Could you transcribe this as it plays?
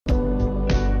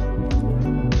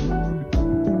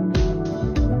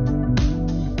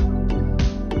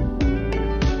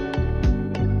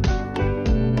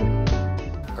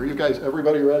guys,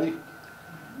 everybody ready?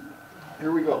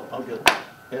 Here we go. I'll get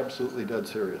absolutely dead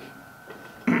serious.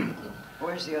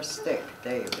 Where's your stick?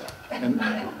 There you go.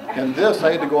 And this,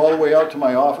 I had to go all the way out to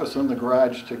my office in the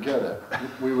garage to get it.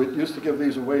 We used to give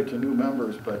these away to new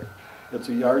members, but it's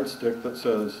a yardstick that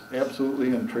says, absolutely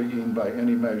intriguing by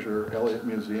any measure, Elliott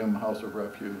Museum, House of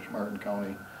Refuge, Martin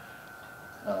County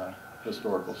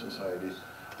Historical Society.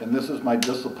 And this is my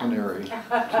disciplinary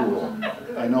tool.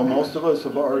 I know most of us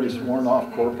have already sworn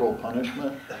off corporal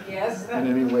punishment in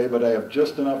any way, but I have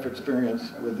just enough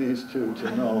experience with these two to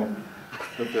know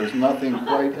that there's nothing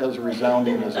quite as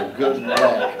resounding as a good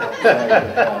whack outside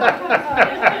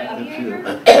the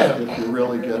head if you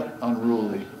really get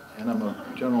unruly. And I'm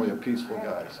generally a peaceful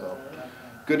guy. So,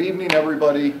 good evening,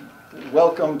 everybody.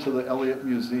 Welcome to the Elliott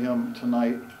Museum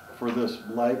tonight for this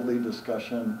lively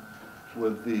discussion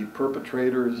with the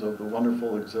perpetrators of the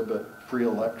wonderful exhibit, Free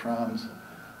Electrons,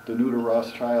 Danuta,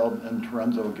 Rothschild, and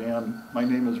Torenzo, Gann. My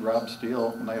name is Rob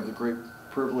Steele, and I have the great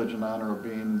privilege and honor of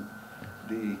being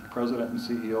the President and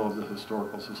CEO of the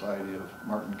Historical Society of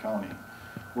Martin County.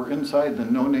 We're inside the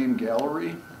No Name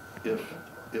Gallery. If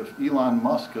Elon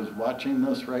Musk is watching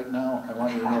this right now, I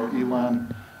want you to know, Elon,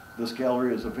 this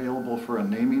gallery is available for a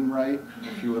naming right.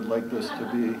 If you would like this to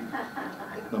be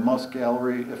the Musk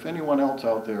Gallery. If anyone else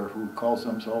out there who calls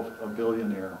themselves a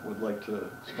billionaire would like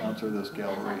to sponsor this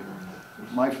gallery,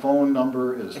 my phone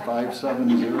number is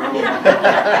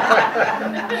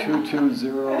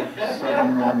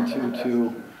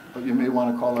 570-220-7122. But you may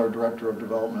want to call our Director of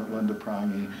Development, Linda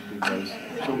Prongi, because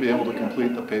she'll be able to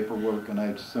complete the paperwork, and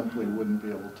I simply wouldn't be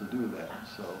able to do that.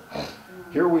 So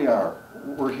here we are.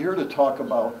 We're here to talk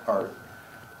about art.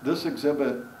 This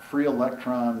exhibit, Free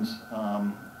Electrons,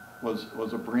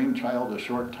 was a brainchild a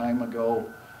short time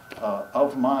ago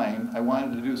of mine. I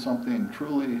wanted to do something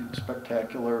truly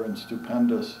spectacular and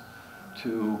stupendous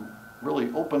to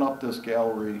really open up this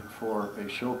gallery for a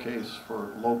showcase for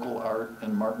local art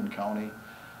in Martin County.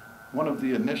 One of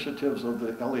the initiatives of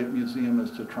the Elliott Museum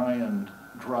is to try and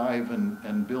drive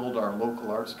and build our local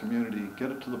arts community,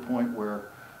 get it to the point where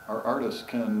our artists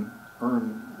can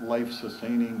earn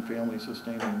life-sustaining,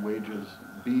 family-sustaining wages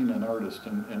being an artist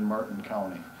in Martin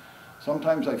County.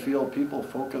 Sometimes I feel people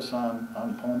focus on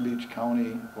Palm Beach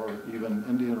County or even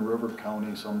Indian River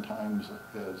County sometimes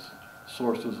as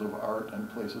sources of art and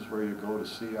places where you go to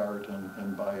see art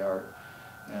and buy art.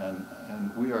 And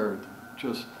we are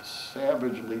just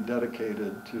savagely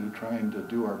dedicated to trying to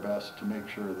do our best to make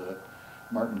sure that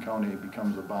Martin County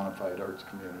becomes a bona fide arts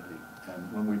community. And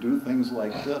when we do things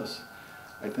like this,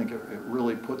 I think it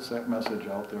really puts that message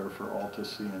out there for all to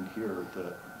see and hear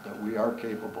that we are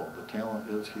capable, the talent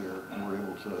is here, and we're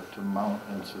able to mount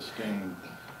and sustain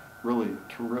really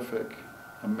terrific,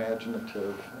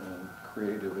 imaginative, and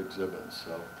creative exhibits.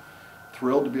 So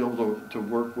thrilled to be able to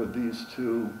work with these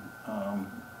two.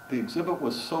 The exhibit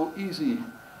was so easy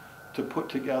to put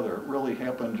together. It really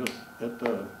happened just at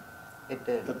the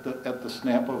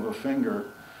snap of a finger.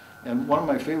 And one of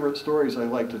my favorite stories I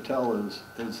like to tell is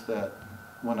that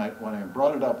when I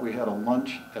brought it up, we had a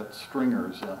lunch at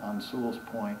Stringer's on Sewell's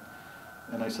Point,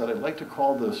 and I said, I'd like to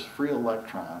call this Free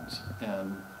Electrons.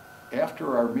 And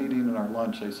after our meeting and our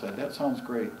lunch, they said, that sounds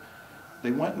great.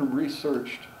 They went and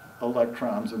researched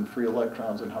electrons and free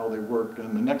electrons and how they worked.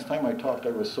 And the next time I talked,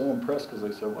 I was so impressed because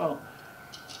they said, well,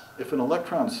 if an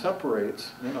electron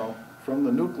separates, from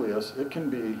the nucleus, it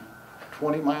can be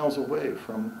 20 miles away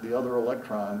from the other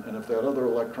electron, and if that other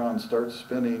electron starts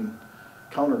spinning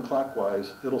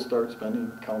counterclockwise, it'll start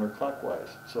spinning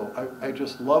counterclockwise. So I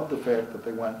just love the fact that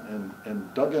they went and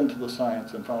dug into the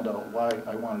science and found out why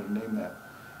I wanted to name that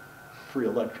Free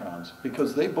Electrons,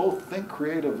 because they both think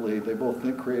creatively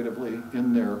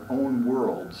in their own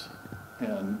worlds,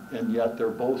 and yet they're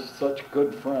both such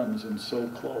good friends and so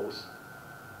close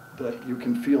that you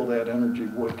can feel that energy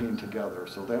working together.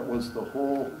 So that was the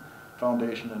whole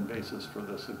foundation and basis for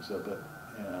this exhibit,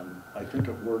 and I think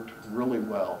it worked really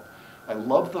well. I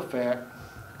love the fact,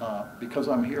 because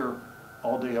I'm here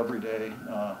all day, every day,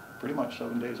 pretty much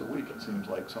 7 days a week it seems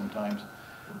like sometimes,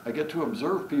 I get to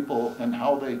observe people and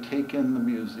how they take in the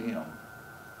museum.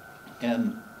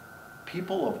 And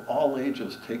people of all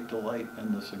ages take delight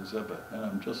in this exhibit, and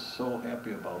I'm just so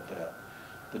happy about that.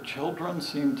 The children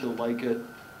seem to like it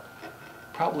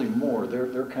probably more.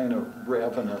 They're kind of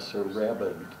ravenous or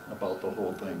rabid about the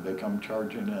whole thing. They come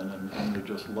charging in and they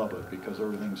just love it because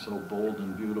everything's so bold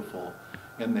and beautiful,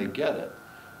 and they get it.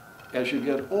 As you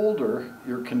get older,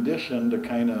 you're conditioned to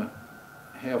kind of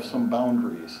have some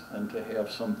boundaries and to have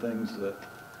some things that,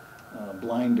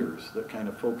 blinders that kind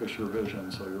of focus your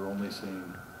vision so you're only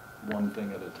seeing one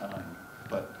thing at a time.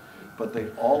 But but they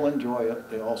all enjoy it.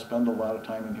 They all spend a lot of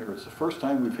time in here. It's the first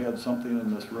time we've had something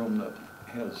in this room that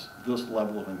has this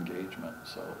level of engagement.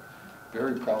 So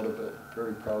very proud of it,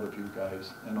 very proud of you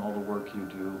guys and all the work you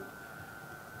do.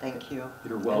 Thank you.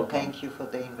 You're welcome. And thank you for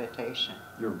the invitation.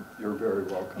 You're very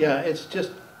welcome. Yeah, it's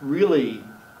just really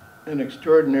an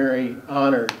extraordinary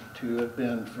honor to have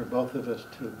been, for both of us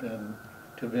to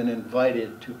have been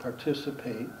invited to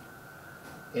participate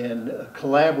and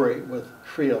collaborate with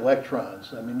Free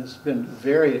Electrons. I mean, it's been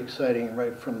very exciting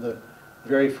right from the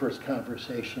very first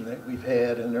conversation that we've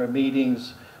had, and there are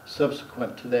meetings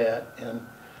subsequent to that. And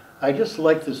I just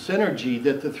like the synergy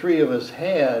that the three of us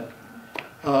had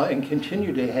and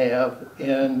continue to have,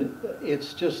 and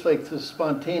it's just like the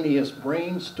spontaneous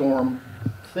brainstorm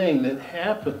thing that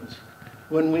happens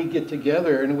when we get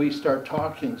together and we start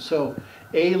talking. So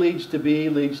A leads to B,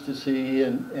 leads to C,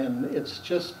 and it's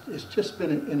just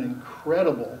been an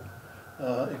incredible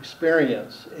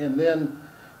experience. And then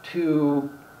to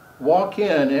walk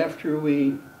in after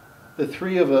the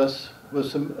three of us, with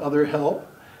some other help,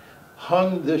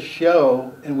 hung the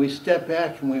show, and we stepped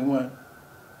back and we went,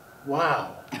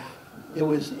 wow. It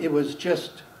was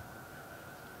just.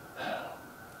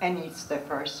 And it's the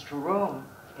first room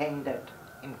painted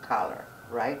in color,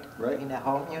 right? Right. In the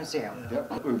whole museum.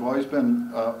 Yep, we've always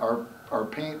been, our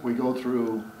paint, we go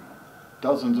through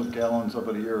dozens of gallons of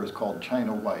it a year, is called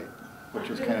China White, which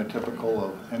is kind of typical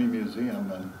of any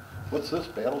museum. And what's this,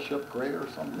 Battleship Gray or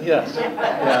something? Yes.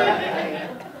 Yeah.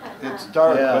 It's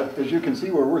dark, Yeah. but as you can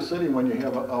see where we're sitting, when you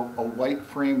have a white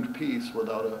framed piece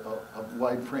without a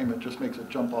wide frame, it just makes it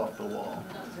jump off the wall.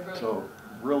 So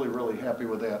really, really happy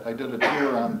with that. I did a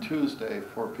tour on Tuesday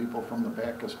for people from the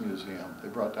Bacchus Museum. They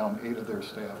brought down 8 of their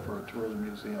staff for a tour of the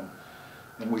museum.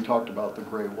 And we talked about the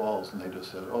gray walls, and they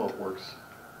just said, oh, it works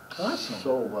Awesome.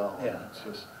 so well. Yeah. It's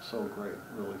just so great,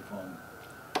 really fun.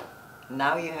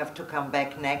 Now you have to come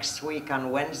back next week on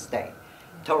Wednesday.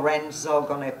 Torenzo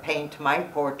gonna paint my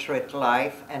portrait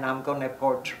live, and I'm gonna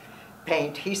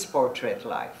paint his portrait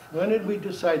live. When did we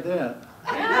decide that?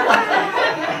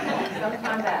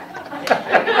 Sometime back.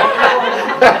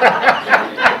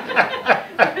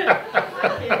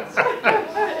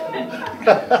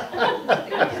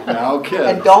 Now, kids.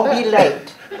 And don't be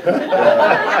late.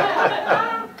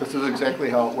 This is exactly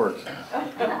how it works.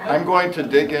 I'm going to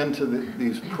dig into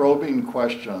these probing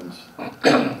questions.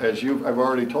 As I've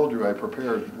already told you, I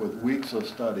prepared with weeks of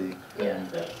study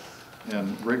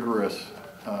and rigorous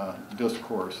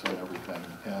discourse and everything.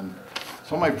 And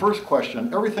so my first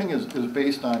question, everything is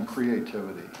based on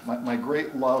creativity. My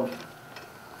great love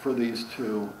for these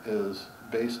two is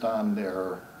based on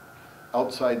their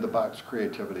outside-the-box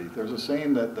creativity. There's a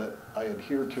saying that I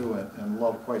adhere to and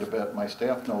love quite a bit. My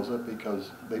staff knows it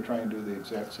because they try and do the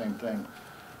exact same thing.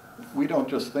 We don't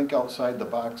just think outside the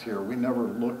box here. We never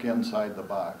look inside the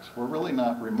box. We're really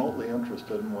not remotely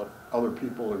interested in what other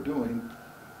people are doing.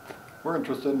 We're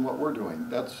interested in what we're doing.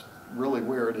 That's really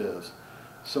where it is.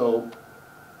 So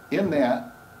in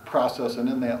that process and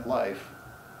in that life,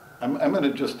 I'm going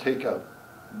to just take a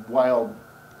wild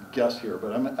guess here,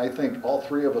 but I think all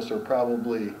three of us are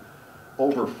probably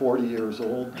over 40 years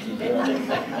old.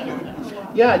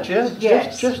 Yeah,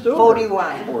 just over.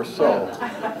 41. Or so.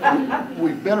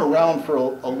 We've been around for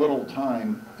a little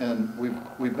time, and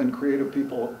we've been creative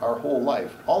people our whole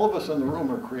life. All of us in the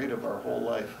room are creative our whole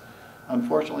life.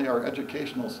 Unfortunately, our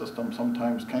educational system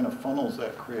sometimes kind of funnels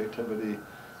that creativity,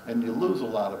 and you lose a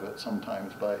lot of it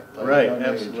sometimes by Right, a young age.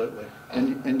 absolutely.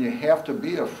 And you have to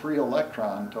be a free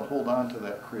electron to hold on to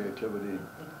that creativity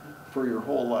for your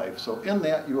whole life. So in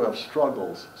that you have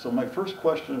struggles. So my first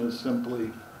question is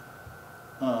simply,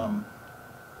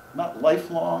 not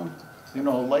lifelong,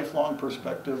 lifelong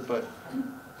perspective, but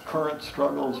current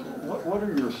struggles. What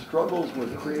are your struggles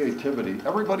with creativity?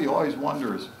 Everybody always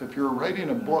wonders, if you're writing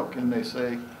a book and they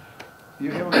say,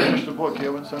 you haven't finished the book, you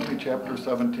haven't sent me chapter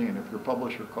 17, if your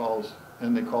publisher calls,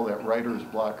 and they call that writer's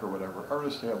block or whatever,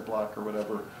 artists have block or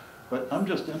whatever. But I'm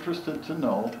just interested to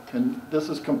know, and this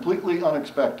is completely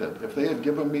unexpected. If they had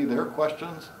given me their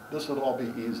questions, this would all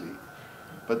be easy.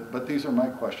 But these are my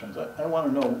questions. I want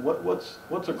to know,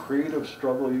 what's a creative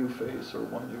struggle you face or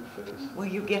one you face? Well,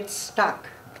 you get stuck,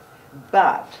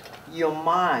 but your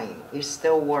mind is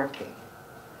still working,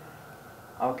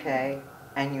 okay?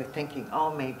 And you're thinking,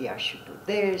 oh, maybe I should do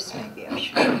this, maybe I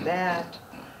should do that.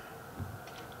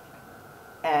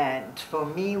 And for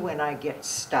me, when I get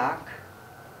stuck,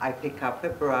 I pick up a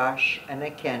brush and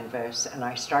a canvas and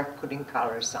I start putting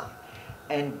colors on.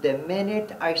 And the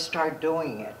minute I start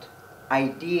doing it,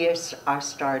 ideas are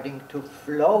starting to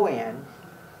flow in,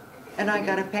 and I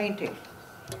got a painting.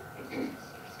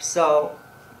 So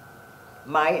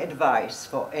My advice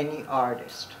for any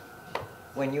artist,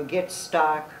 when you get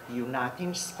stuck, you're not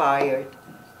inspired,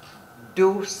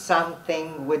 do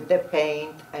something with the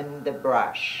paint and the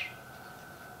brush.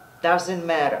 Doesn't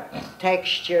matter,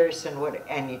 textures and what,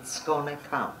 and it's gonna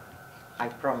come. I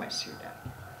promise you that.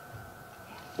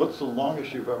 What's the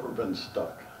longest you've ever been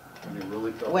stuck? When you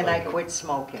really felt When I like it? quit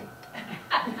smoking.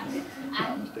 I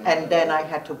understand And that. then I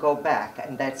had to go back,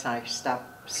 and that's when I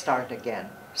start again.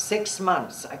 6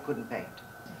 months I couldn't paint.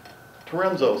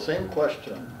 Torenzo, same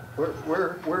question.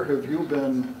 Where have you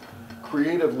been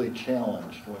creatively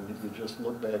challenged when you just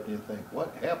look back and you think,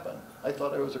 what happened? I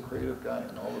thought I was a creative guy,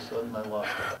 and all of a sudden I lost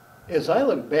it. As I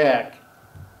look back,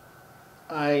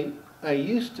 I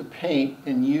used to paint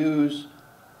and use,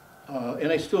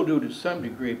 and I still do to some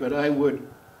degree, but I would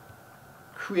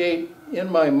create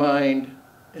in my mind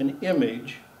an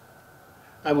image.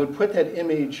 I would put that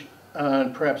image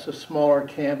on perhaps a smaller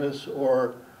canvas,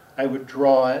 or I would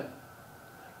draw it.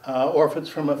 Or if it's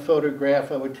from a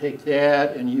photograph, I would take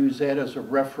that and use that as a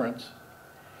reference.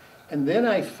 And then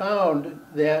I found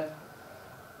that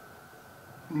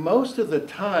most of the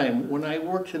time when I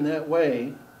worked in that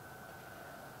way,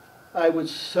 I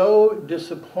was so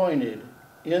disappointed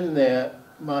in that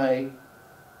my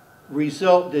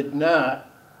result did not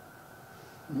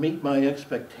meet my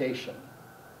expectation.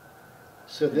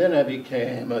 So then I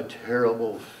became a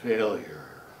terrible failure.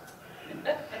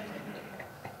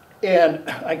 And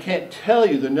I can't tell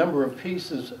you the number of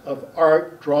pieces of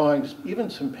art, drawings, even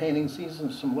some paintings,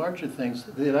 even some larger things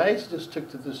that I just took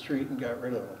to the street and got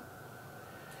rid of them.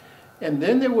 And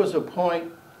then there was a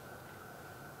point,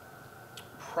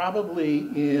 probably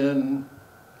in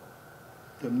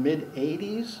the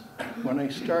mid-'80s, when I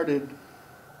started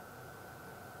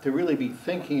to really be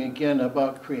thinking again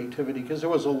about creativity, because there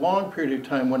was a long period of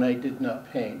time when I did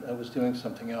not paint. I was doing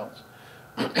something else.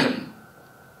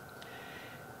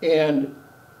 And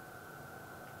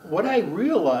what I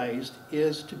realized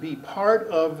is to be part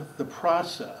of the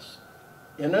process.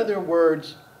 In other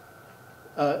words,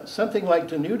 something like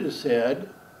Danuta said,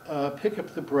 pick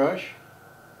up the brush,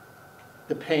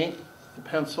 the paint, the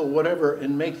pencil, whatever,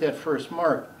 and make that first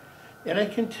mark. And I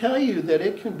can tell you that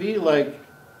it can be like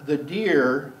the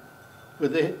deer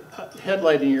with the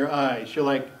headlight in your eyes. You're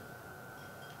like,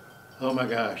 oh my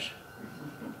gosh,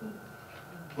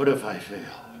 what if I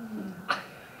fail?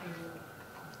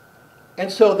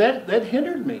 And so that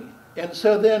hindered me. And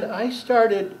so then I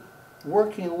started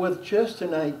working with just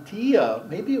an idea.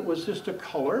 Maybe it was just a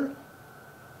color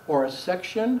or a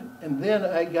section, and then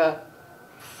I got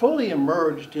fully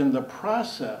immersed in the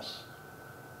process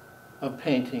of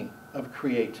painting, of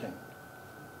creating.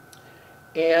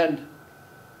 And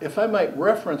if I might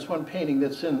reference one painting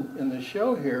that's in the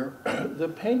show here, the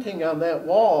painting on that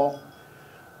wall,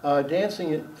 Dancing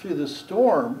It Through the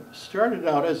Storm, started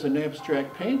out as an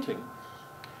abstract painting.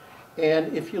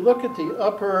 And if you look at the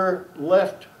upper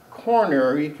left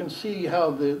corner, you can see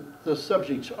how the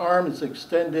subject's arm is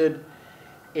extended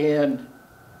and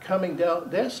coming down.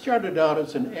 That started out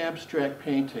as an abstract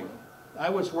painting. I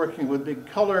was working with big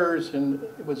colors, and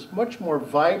it was much more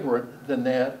vibrant than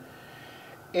that.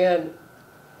 And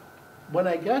when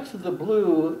I got to the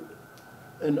blue,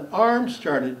 an arm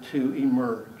started to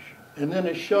emerge, and then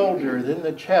a shoulder, then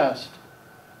the chest.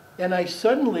 And I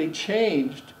suddenly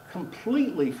changed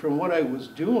completely from what I was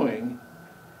doing,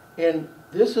 and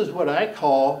this is what I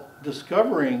call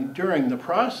discovering during the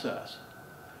process.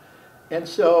 And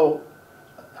so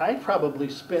I probably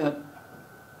spent,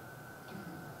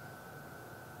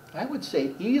 I would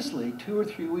say easily 2 or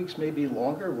 3 weeks, maybe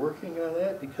longer, working on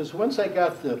that, because once I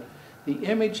got the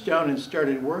image down and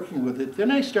started working with it,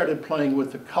 then I started playing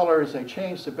with the colors. I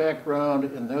changed the background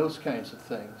and those kinds of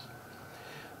things.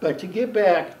 But to get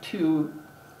back to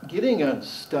getting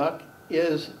unstuck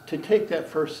is to take that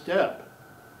first step.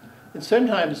 And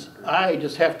sometimes I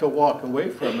just have to walk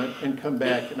away from it and come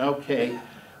back and, okay,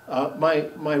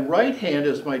 my right hand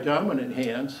is my dominant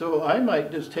hand, so I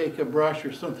might just take a brush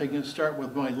or something and start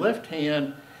with my left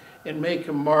hand and make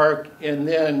a mark and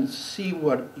then see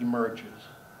what emerges.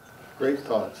 Great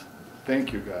thoughts.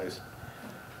 Thank you, guys.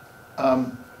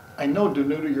 I know,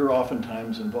 Danuta, you're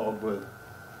oftentimes involved with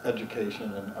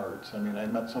education and arts. I mean, I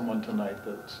met someone tonight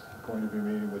that's going to be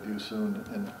meeting with you soon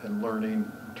and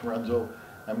learning. Torenzo,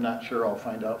 I'm not sure, I'll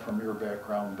find out from your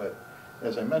background, but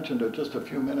as I mentioned just a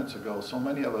few minutes ago, so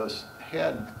many of us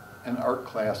had an art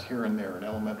class here and there. In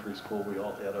elementary school, we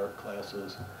all had art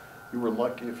classes. You were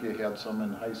lucky if you had some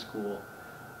in high school.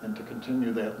 And to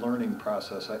continue that learning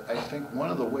process, I think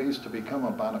one of the ways to become a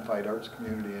bona fide arts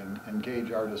community and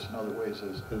engage artists in other ways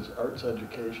is arts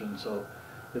education. So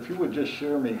if you would just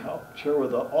share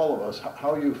with all of us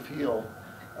how you feel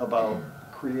about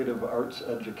creative arts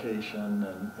education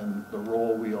and the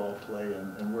role we all play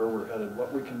and where we're headed,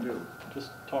 what we can do.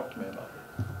 Just talk to me about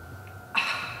it.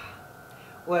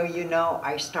 Well, you know,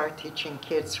 I started teaching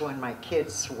kids when my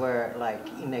kids were like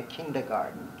in a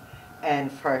kindergarten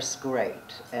and first grade,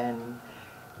 and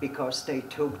because they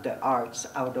took the arts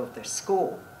out of the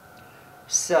school.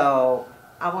 So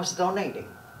I was donating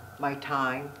my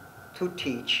time to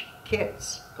teach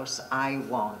kids, because I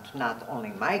want not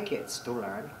only my kids to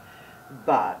learn,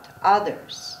 but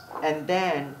others. And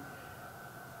then,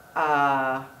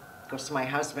 because my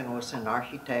husband was an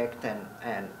architect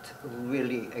and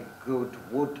really a good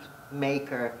wood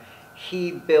maker,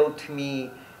 he built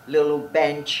me little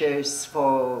benches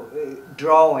for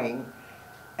drawing,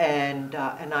 and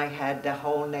I had the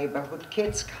whole neighborhood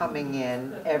kids coming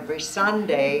in every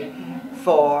Sunday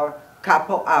for a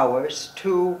couple hours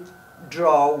to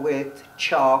draw with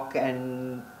chalk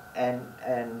and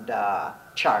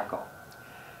charcoal.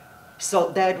 So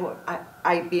that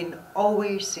I've been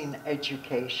always in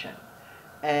education,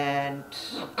 and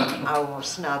I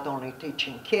was not only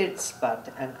teaching kids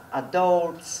but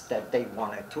adults that they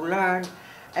wanted to learn.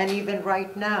 And even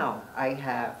right now, I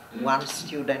have one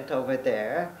student over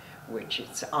there, which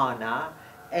is Anna,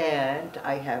 and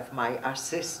I have my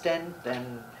assistant,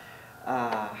 and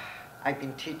I've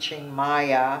been teaching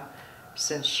Maya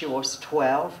since she was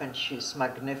 12, and she's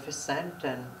magnificent,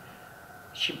 and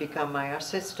she became my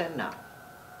assistant now,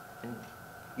 and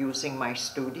using my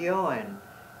studio and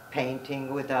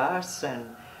painting with us,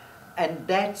 and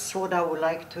that's what I would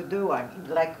like to do. I mean,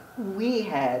 like, we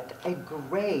had a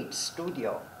great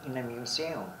studio in a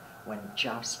museum when it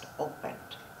just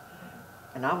opened,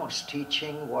 and I was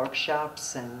teaching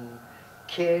workshops and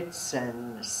kids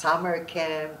and summer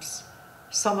camps.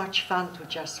 So much fun to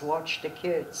just watch the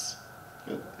kids,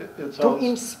 to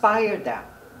inspire them.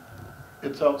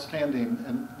 It's outstanding,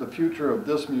 and the future of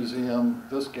this museum,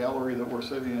 this gallery that we're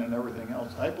sitting in and everything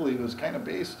else, I believe is kind of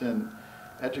based in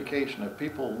education. If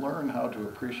people learn how to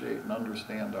appreciate and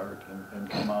understand art and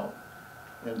come out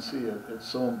and see it, it's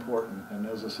so important. And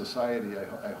as a society,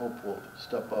 I hope we'll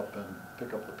step up and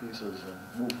pick up the pieces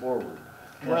and move forward.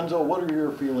 Torenzo, what are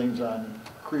your feelings on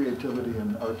creativity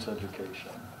and arts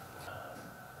education?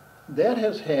 That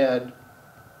has had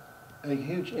a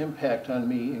huge impact on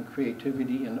me in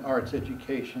creativity and arts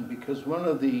education, because one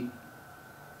of the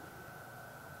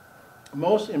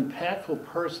most impactful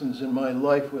persons in my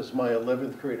life was my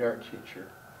 11th grade art teacher.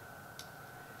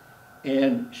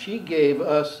 And she gave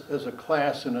us as a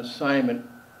class an assignment,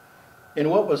 and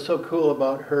what was so cool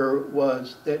about her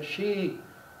was that she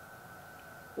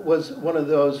was one of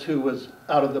those who was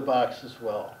out of the box as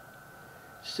well.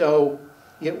 So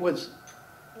it was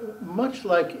much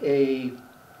like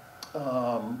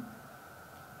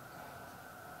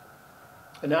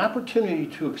an opportunity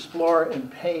to explore and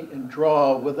paint and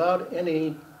draw without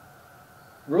any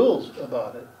rules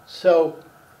about it. So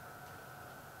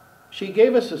she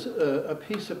gave us a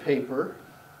piece of paper,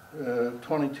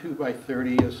 22 by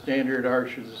 30, a standard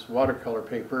Arches watercolor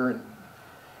paper,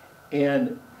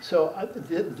 and so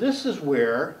this is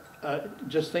where,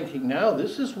 just thinking now,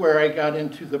 this is where I got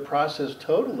into the process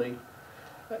totally.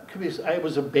 I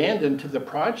was abandoned to the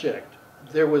project.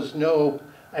 There was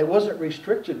I wasn't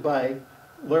restricted by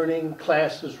learning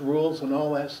classes, rules, and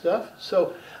all that stuff.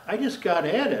 So I just got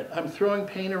at it. I'm throwing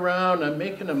paint around, I'm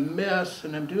making a mess,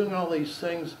 and I'm doing all these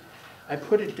things. I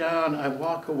put it down, I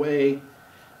walk away.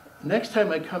 Next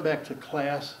time I come back to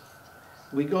class,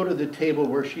 we go to the table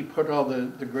where she put all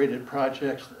the graded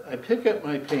projects. I pick up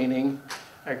my painting,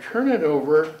 I turn it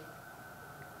over,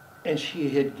 and she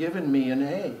had given me an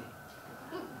A.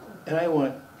 And I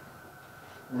went,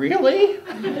 really?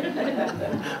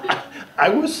 I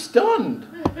was stunned.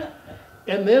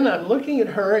 And then I'm looking at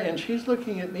her and she's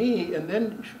looking at me, and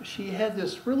then she had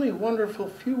this really wonderful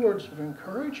few words of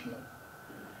encouragement.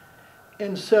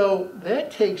 And so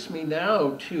that takes me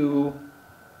now to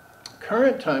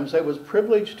current times. I was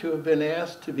privileged to have been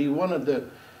asked to be one of the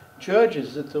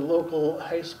judges at the local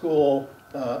high school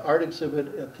art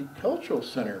exhibit at the Cultural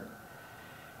Center.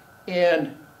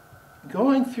 And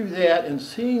going through that and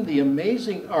seeing the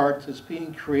amazing art that's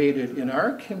being created in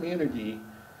our community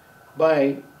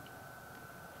by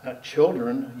not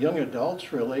children, young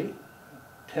adults really,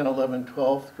 10, 11,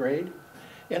 12th grade.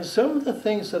 And some of the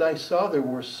things that I saw there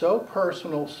were so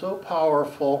personal, so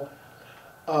powerful,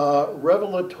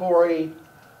 revelatory.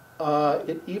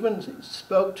 It even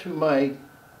spoke to my,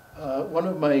 one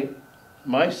of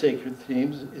my sacred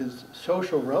themes is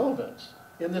social relevance.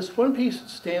 And this one piece that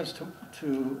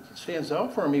stands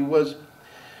out for me was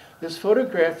this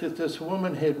photograph that this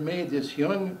woman had made, this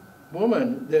young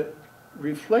woman, that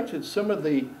reflected some of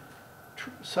the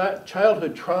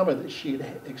childhood trauma that she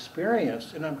had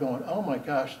experienced. And I'm going, oh my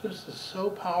gosh, this is so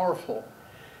powerful.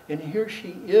 And here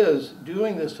she is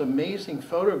doing this amazing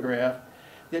photograph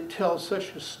that tells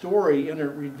such a story, and it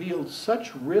revealed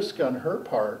such risk on her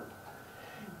part.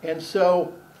 And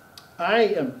so I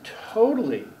am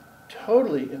totally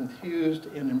enthused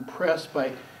and impressed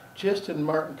by, just in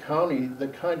Martin County, the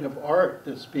kind of art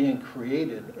that's being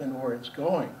created and where it's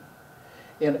going.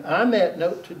 And on that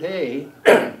note today,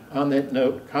 on that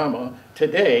note, comma,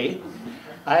 today,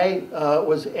 I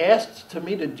was asked to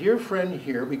meet a dear friend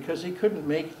here because he couldn't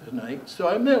make it tonight. So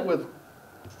I met with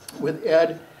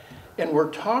Ed, and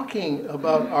we're talking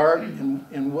about art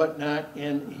and whatnot,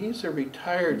 and he's a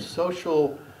retired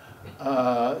sociologist.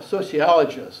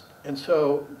 And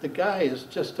so the guy is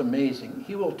just amazing.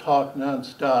 He will talk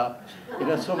nonstop, and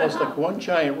it's almost like one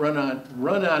giant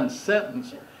run-on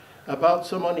sentence about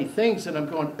so many things, and I'm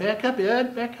going, back up,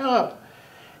 Ed, back up.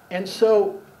 And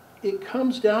so it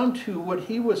comes down to what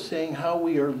he was saying, how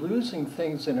we are losing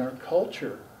things in our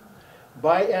culture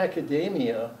by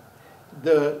academia,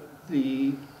 the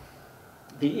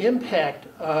impact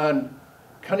on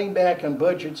cutting back on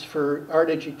budgets for art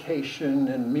education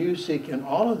and music and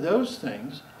all of those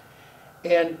things.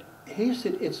 And he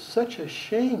said it's such a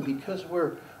shame because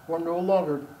we're no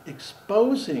longer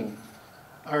exposing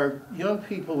our young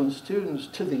people and students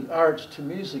to the arts, to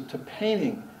music, to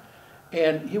painting.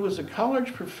 And he was a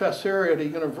college professor at a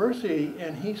university,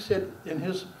 and he said in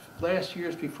his last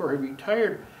years before he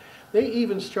retired, they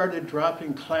even started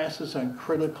dropping classes on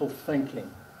critical thinking.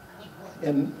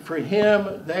 And for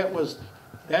him,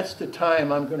 that's the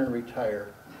time I'm going to retire.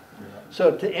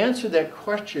 So to answer that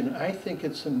question, I think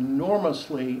it's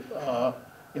enormously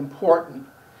important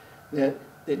that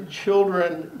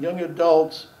children, young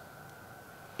adults,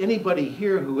 anybody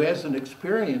here who hasn't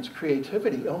experienced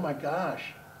creativity, oh my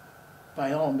gosh,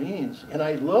 by all means. And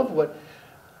I love what,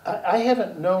 I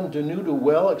haven't known Danuta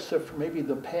well except for maybe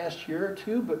the past year or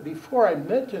two, but before I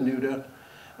met Danuta,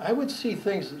 I would see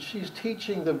things that she's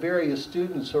teaching the various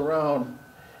students around,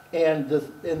 and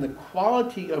the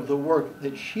quality of the work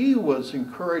that she was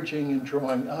encouraging and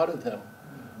drawing out of them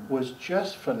was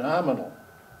just phenomenal.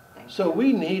 So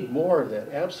we need more of that,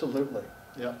 absolutely.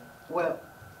 Yeah. Well,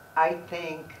 I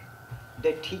think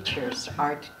the teachers,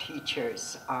 art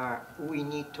teachers, we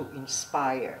need to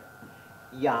inspire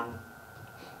young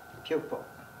people.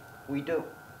 We do.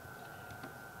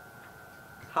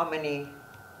 How many,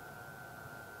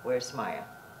 where's Maya?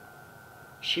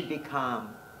 She became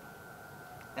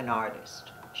an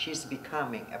artist. She's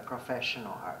becoming a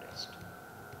professional artist.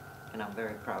 And I'm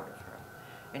very proud of her.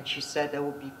 And she said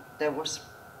that was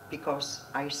because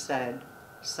I said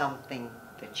something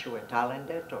that you were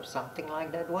talented or something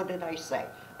like that. What did I say?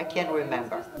 I can't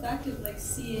remember. Just the fact of like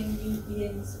seeing you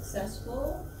being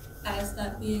successful as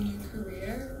that being your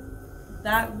career,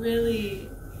 that really,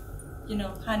 you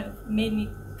know, kind of made me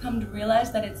come to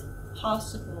realize that it's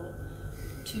possible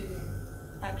to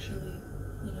actually,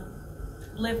 you know,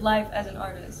 live life as an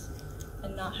artist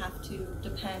and not have to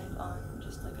depend on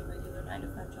just like a regular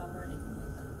 9-to-5 job or anything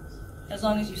like that. As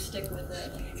long as you stick with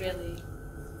it and you really,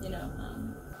 you know.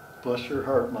 Bless your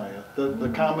heart, Maya.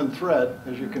 The common thread,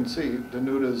 as you can see,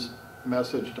 Danuta's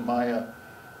message to Maya,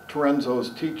 Torenzo's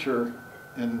teacher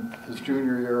in his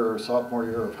junior year or sophomore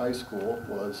year of high school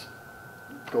was,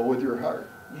 go with your heart.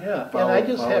 Yeah, and I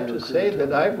just have to say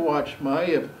that I've watched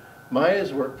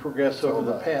Maya's work progress over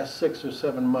the past 6 or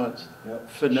 7 months. Yep.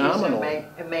 Phenomenal. She's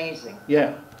amazing.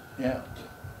 Yeah, yeah.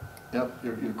 Yep,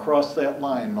 you cross that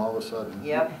line and all of a sudden,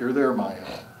 Yep. You're there, Maya.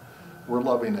 We're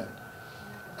loving it.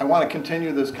 I want to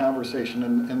continue this conversation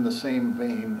in the same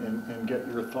vein and get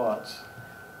your thoughts.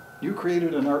 You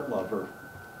created an art lover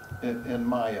in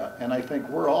Maya, and I think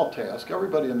we're all tasked.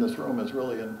 Everybody in this room is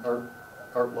really an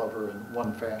art lover in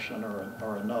one fashion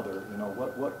or another. You know,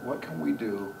 what can we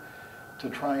do to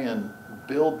try and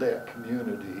build that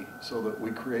community so that we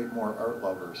create more art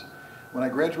lovers? When I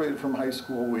graduated from high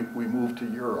school, we moved to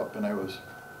Europe, and I was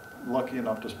lucky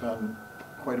enough to spend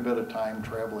quite a bit of time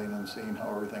traveling and seeing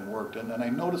how everything worked. And I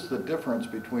noticed the difference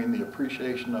between the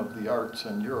appreciation of the arts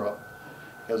in Europe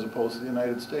as opposed to the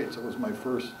United States. It was my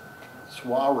first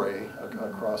soiree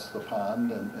across the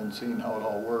pond and seeing how it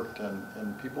all worked.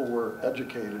 And people were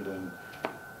educated in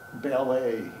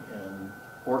ballet and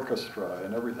orchestra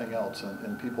and everything else.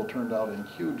 And people turned out in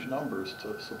huge numbers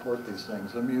to support these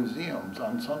things. The museums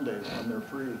on Sundays when they're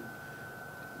free,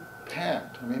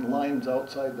 packed. I mean, lines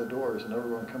outside the doors and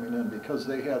everyone coming in because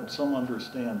they had some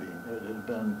understanding. It had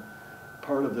been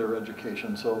part of their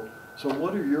education. So So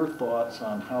what are your thoughts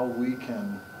on how we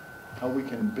can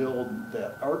build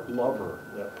that art lover,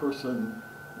 that person?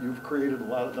 You've created a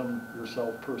lot of them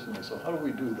yourself personally, so how do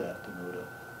we do that, Danuta?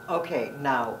 Okay,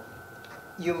 now,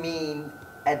 you mean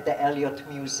at the Elliott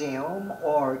Museum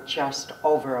or just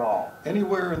overall?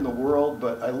 Anywhere in the world,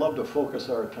 but I love to focus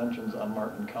our attentions on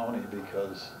Martin County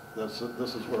because this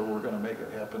is where we're going to make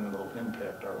it happen and it'll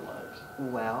impact our lives.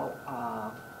 Well,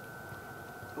 a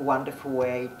wonderful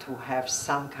way to have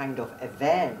some kind of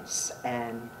events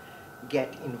and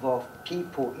get involved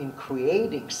people in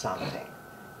creating something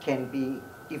can be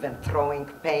even throwing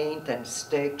paint and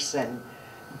sticks and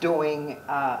doing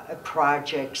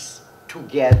projects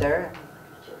together,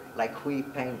 like we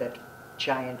painted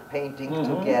giant painting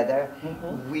together.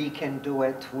 We can do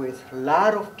it with a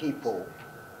lot of people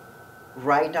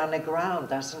right on the ground,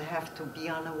 doesn't have to be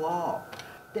on a wall.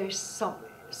 There's so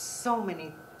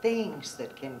many things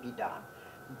that can be done,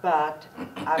 but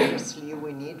obviously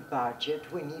we need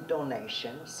budget, we need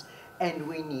donations, and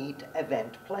we need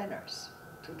event planners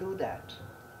to do that.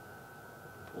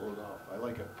 Pull it off. I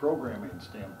like a programming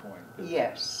standpoint.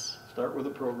 Yes. Start with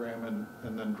a program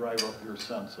and then drive up your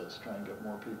census, try and get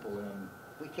more people in.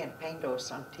 We can paint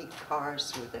those antique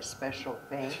cars with a special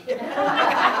paint. and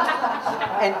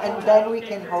then we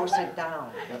can hose it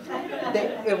down.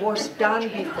 It was done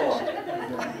before.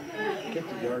 Get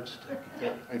the yardstick.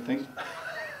 I think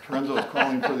Torenzo's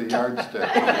calling for the yardstick.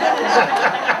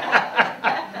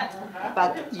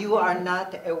 But you are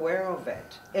not aware of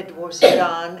it. It was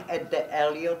done at the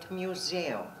Elliott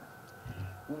Museum.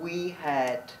 We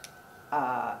had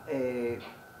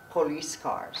police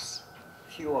cars,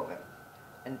 few of them,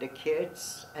 and the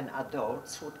kids and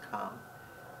adults would come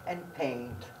and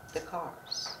paint the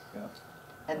cars. Yeah.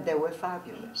 And they were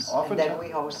fabulous. Often and then we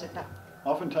hosed it up.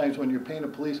 Oftentimes when you paint a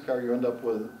police car, you end up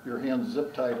with your hands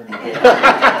zip tied in the air.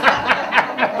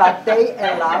 But they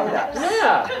allowed us.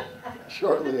 Yeah.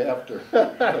 Shortly after.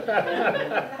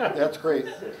 That's great.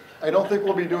 I don't think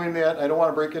we'll be doing that. I don't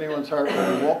want to break anyone's heart,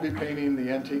 but we won't be painting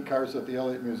the antique cars at the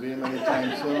Elliott Museum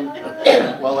anytime soon.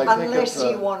 Well, I think unless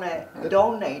you want to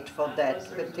donate for that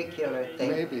particular thing,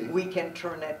 maybe. We can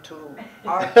turn it to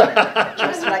art,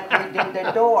 just like we did the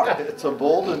door. It's a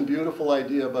bold and beautiful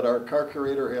idea, but our car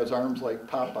curator has arms like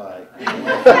Popeye.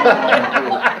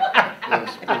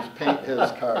 is paint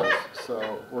his cars.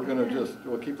 So we're going to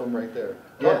we'll keep them right there.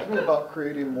 Talk to me about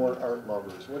creating more art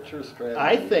lovers. What's your strategy?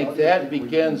 I think that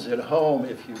begins at home,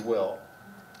 if you will.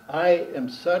 I am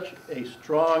such a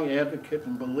strong advocate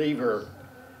and believer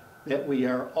that we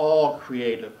are all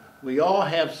creative. We all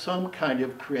have some kind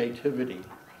of creativity.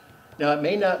 Now, it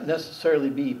may not necessarily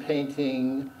be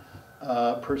painting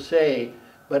per se,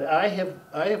 but I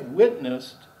have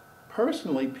witnessed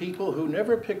personally people who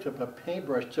never picked up a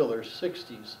paintbrush till their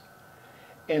 60s.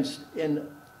 And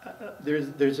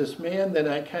there's this man that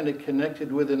I kind of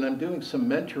connected with, and I'm doing some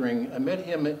mentoring. I met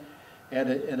him at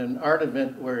an art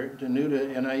event where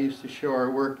Danuta and I used to show our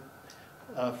work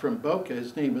from Boca.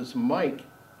 His name is Mike.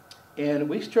 And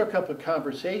we struck up a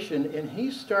conversation, and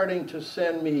he's starting to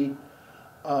send me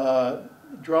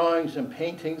drawings and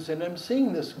paintings, and I'm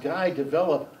seeing this guy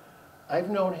develop. I've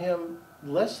known him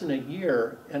less than a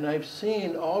year, and I've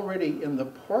seen already in the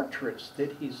portraits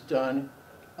that he's done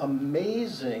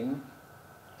amazing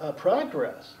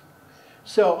progress.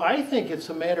 So I think it's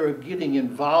a matter of getting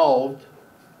involved,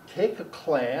 take a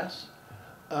class,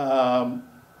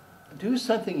 do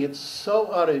something that's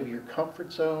so out of your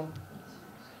comfort zone,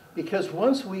 because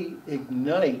once we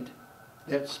ignite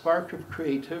that spark of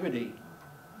creativity,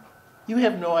 you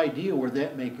have no idea where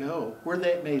that may go, where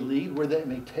that may lead, where that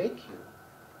may take you.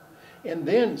 And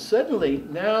then suddenly,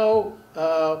 now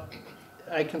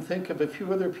I can think of a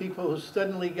few other people who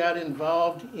suddenly got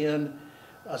involved in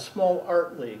a small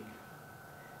art league.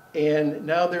 And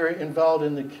now they're involved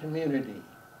in the community.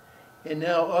 And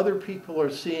now other people are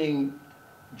seeing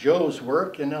Joe's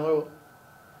work, and now,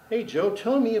 hey, Joe,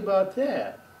 tell me about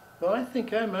that. Well, I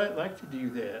think I might like to do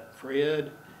that,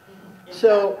 Fred.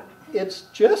 So it's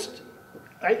just,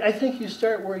 I think you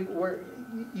start where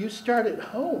you start at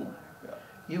home.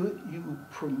 You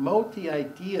promote the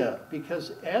idea,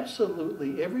 because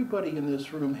absolutely everybody in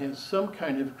this room has some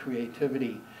kind of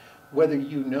creativity, whether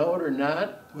you know it or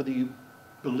not, whether you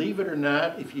believe it or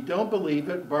not. If you don't believe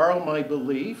it, borrow my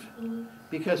belief,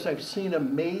 because I've seen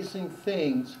amazing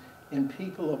things in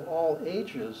people of all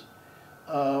ages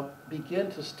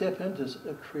begin to step into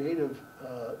a creative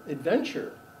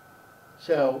adventure.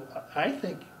 So I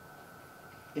think,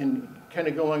 in kind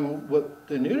of going what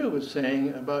Danuta was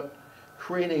saying about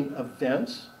creating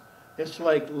events It's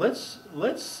like,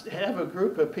 let's have a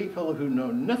group of people who know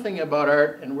nothing about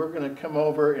art, and we're going to come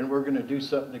over and we're going to do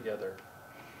something together.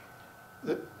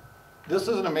 This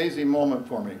is an amazing moment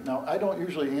for me. Now, I don't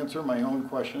usually answer my own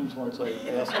questions once I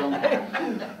ask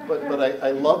them, but I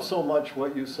love so much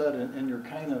what you said, and you're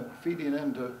kind of feeding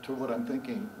into what I'm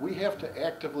thinking. We have to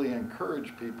actively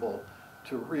encourage people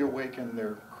to reawaken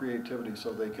their creativity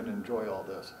so they can enjoy all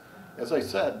this. As I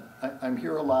said, I'm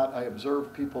here a lot, I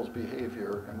observe people's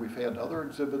behavior, and we've had other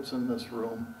exhibits in this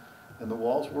room, and the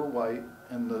walls were white,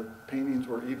 and the paintings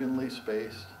were evenly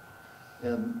spaced.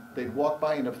 And they'd walk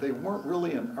by, and if they weren't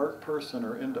really an art person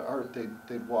or into art,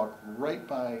 they'd walk right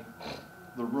by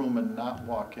the room and not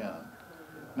walk in.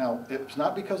 Now, it's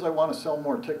not because I want to sell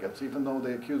more tickets, even though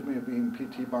they accuse me of being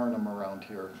P.T. Barnum around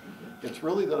here. It's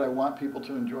really that I want people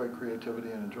to enjoy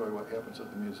creativity and enjoy what happens at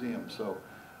the museum. So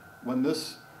when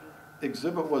this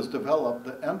exhibit was developed,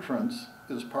 the entrance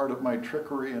is part of my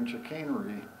trickery and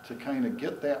chicanery to kind of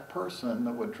get that person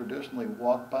that would traditionally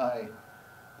walk by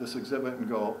this exhibit and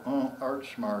go, oh, art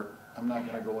smart, I'm not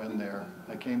going to go in there.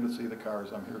 I came to see the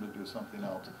cars, I'm here to do something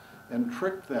else. And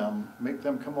trick them, make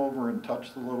them come over and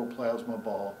touch the little plasma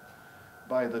ball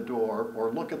by the door, or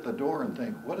look at the door and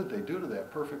think, what did they do to that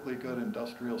perfectly good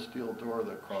industrial steel door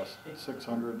that cost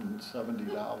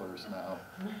 $670 now?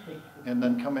 And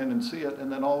then come in and see it,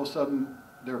 and then all of a sudden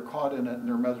they're caught in it and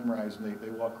they're mesmerized, and they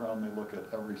walk around and they look at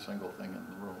every single thing in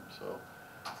the room. So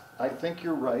I think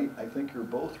you're right. I think you're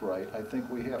both right. I think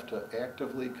we have to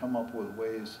actively come up with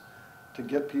ways to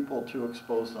get people to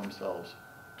expose themselves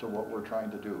to what we're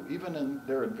trying to do. Even in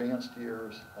their advanced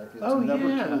years, it's never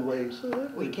too late.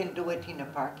 Absolutely. We can do it in a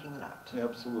parking lot.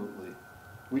 Absolutely.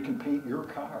 We can paint your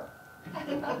car.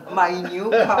 My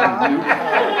new car. New car.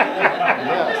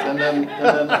 Yes, and then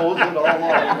hose it all off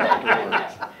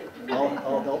afterwards.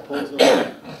 I'll help hose it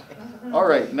off. All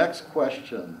right, next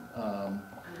question.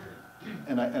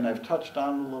 And I've touched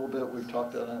on it a little bit. We've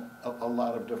talked on it a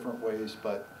lot of different ways,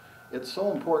 but it's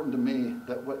so important to me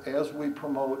that as we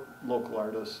promote local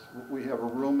artists, we have a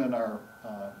room in our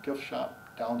gift shop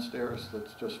downstairs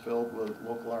that's just filled with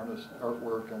local artists'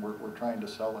 artwork, and we're trying to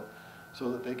sell it so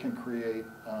that they can create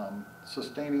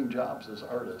sustaining jobs as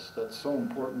artists. That's so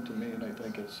important to me, and I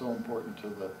think it's so important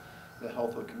to the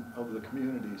health of the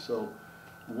community. So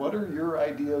what are your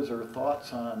ideas or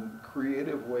thoughts on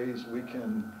creative ways we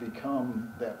can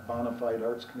become that bona fide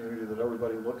arts community that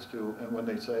everybody looks to, and when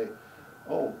they say,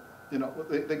 oh, you know,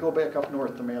 they go back up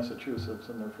north to Massachusetts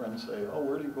and their friends say, oh,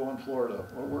 where do you go in Florida?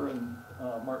 Well, we're in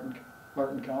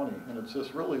Martin County, and it's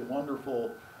this really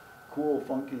wonderful, cool,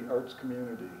 funky arts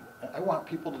community. I want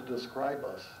people to describe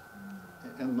us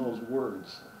in those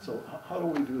words. So how do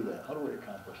we do that? How do we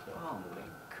accomplish that? Oh my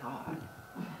God.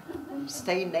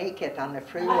 Stay naked on the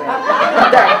freeway.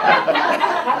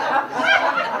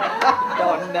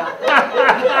 Don't know.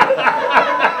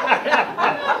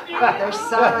 There's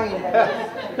sign.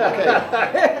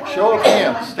 Okay, show of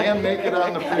hands, stand naked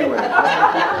on the freeway.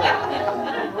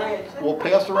 We'll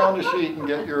pass around a sheet and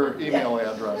get your email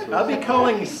addresses. I'll be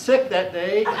calling sick that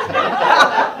day.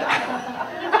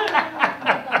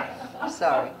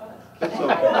 Sorry. It's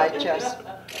okay. I just,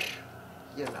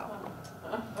 you know.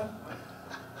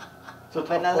 It's a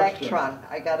tough An question. Electron,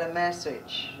 I got a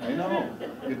message. I know,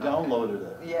 you downloaded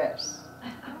it. Yes.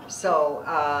 So,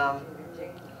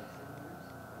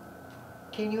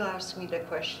 can you ask me the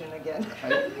question again?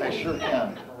 I sure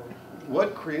can.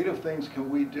 What creative things can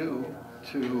we do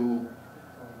to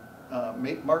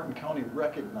make Martin County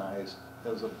recognized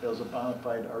as a bona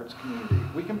fide arts community?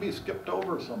 We can be skipped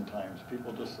over sometimes.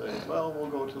 People just say, well, we'll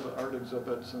go to the art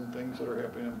exhibits and things that are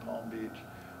happening in Palm Beach,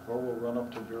 or we'll run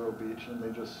up to Vero Beach, and they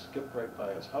just skip right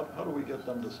by us. How do we get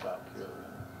them to stop here?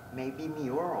 Maybe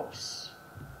murals.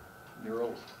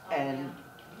 Murals? And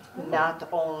not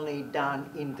only done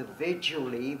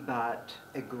individually, but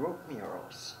a group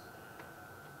murals.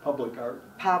 Public art?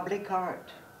 Public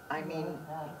art. I mean,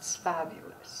 it's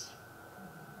fabulous.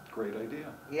 Great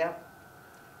idea. Yep.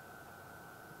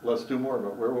 Let's do more,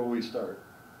 but where will we start?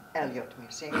 Elliott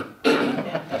Museum.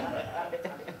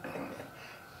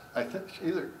 I think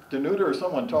either Danuta or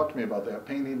someone talked to me about that,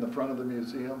 painting the front of the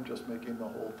museum, just making the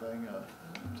whole thing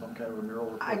some kind of a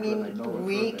mural. I mean,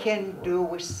 we can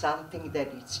do something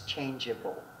that is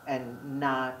changeable and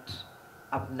not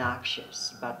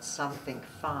obnoxious, but something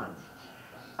fun.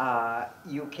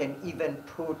 You can even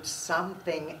put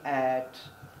something at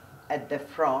the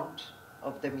front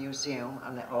of the museum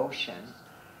on the ocean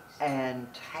and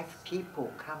have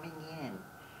people coming in,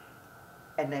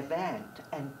 an event,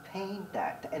 and paint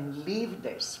that and leave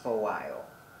this for a while.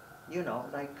 You know,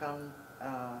 like on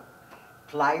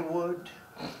plywood,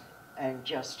 and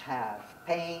just have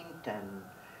paint and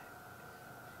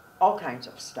all kinds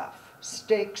of stuff.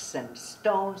 Sticks and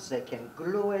stones, they can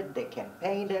glue it, they can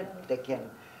paint it, they can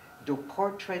do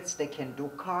portraits, they can do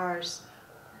cars.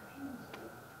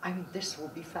 I mean, this will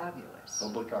be fabulous.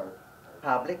 Public art.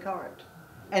 Public art.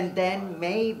 And then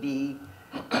maybe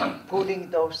putting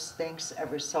those things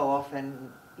every so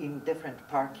often in different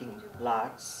parking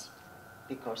lots,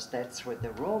 because that's where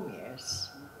the room is,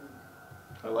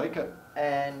 I like it.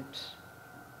 and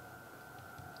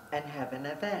have an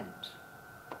event.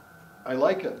 I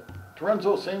like it.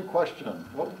 Torenzo, same question.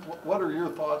 What are your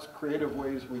thoughts, creative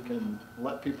ways we can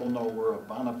let people know we're a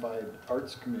bona fide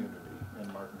arts community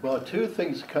in Martin? Well, two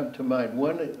things come to mind.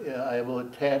 One, I will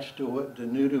attach to what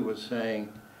Danuta was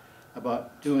saying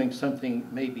about doing something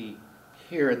maybe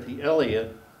here at the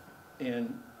Elliott.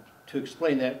 And to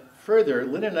explain that further,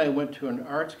 Lynn and I went to an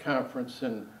arts conference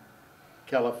in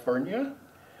California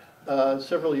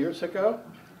several years ago.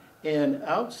 And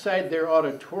outside their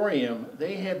auditorium,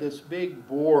 they had this big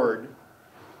board,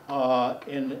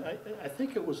 and I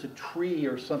think it was a tree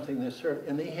or something,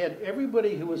 and they had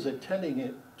everybody who was attending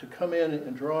it to come in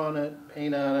and draw on it,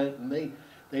 paint on it, and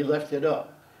they left it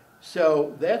up.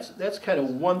 So that's kind of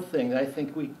one thing that I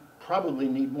think we probably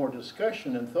need more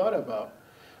discussion and thought about.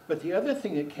 But the other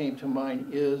thing that came to mind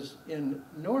is in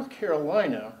North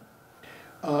Carolina,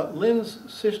 Lynn's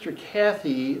sister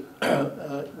Kathy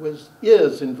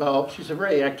is involved. She's a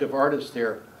very active artist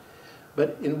there.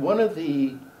 But in one of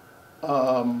the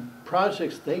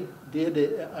projects they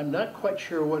did, I'm not quite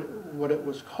sure what it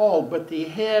was called, but they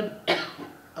had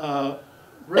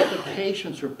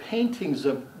replications or paintings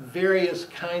of various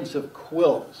kinds of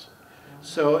quilts.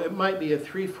 So it might be a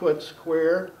 3-foot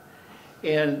square,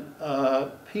 and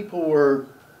people were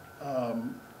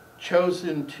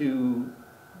chosen to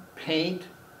paint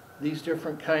these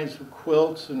different kinds of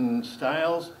quilts and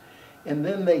styles, and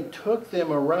then they took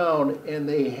them around and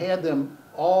they had them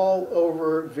all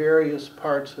over various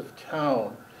parts of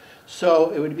town.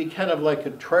 So it would be kind of like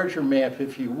a treasure map,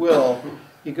 if you will.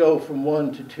 You go from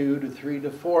 1 to 2 to 3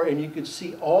 to 4, and you could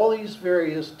see all these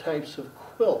various types of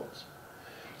quilts.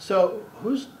 So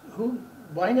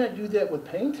why not do that with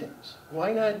paintings?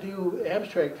 Why not do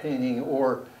abstract painting,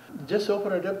 or just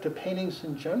open it up to paintings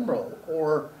in general,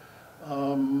 or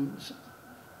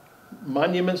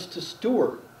monuments to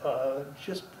Stuart?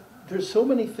 There's so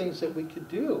many things that we could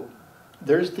do.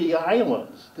 There's the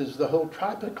islands. There's the whole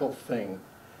tropical thing.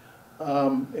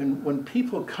 And when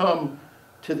people come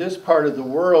to this part of the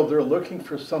world, they're looking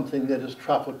for something that is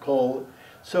tropical.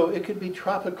 So it could be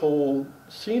tropical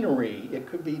scenery. It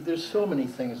could be, there's so many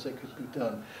things that could be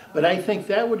done. But I think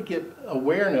that would get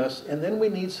awareness, and then we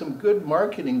need some good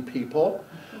marketing people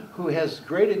who has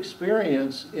great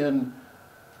experience in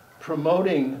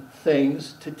promoting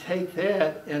things to take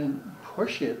that and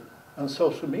push it on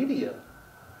social media.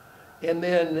 And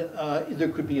then there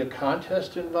could be a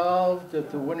contest involved, that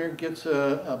the winner gets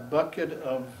a bucket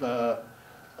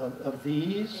of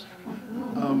these.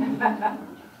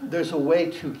 There's a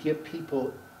way to get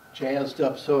people jazzed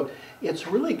up. So it's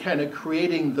really kind of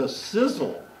creating the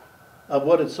sizzle of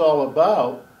what it's all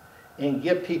about and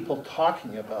get people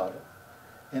talking about it.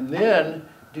 And then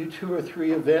do 2 or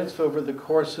 3 events over the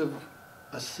course of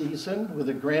a season with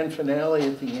a grand finale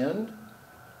at the end.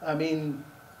 I mean,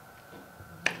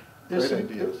 there's great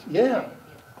ideas. Yeah.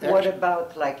 What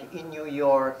about, like in New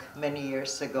York, many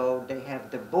years ago, they have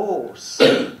the bulls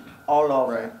all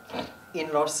over. Right. In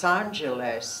Los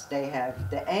Angeles, they have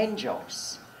the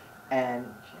angels, and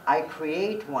I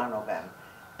create one of them.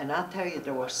 And I'll tell you,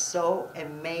 they were so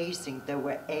amazing. There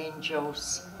were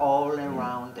angels all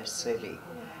around the city.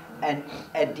 And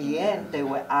at the end, they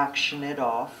will auction it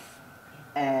off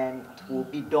and will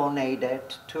be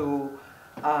donated to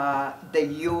the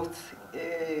youth,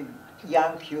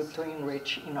 young youth, to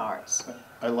enrich in arts.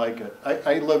 I like it.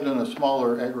 I lived in a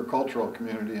smaller agricultural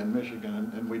community in Michigan,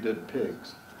 and we did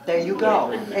pigs. There you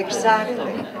go.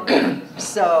 Exactly.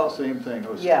 So Same thing. It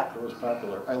was, yeah. It was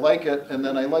popular. I like it, and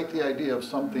then I like the idea of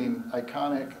something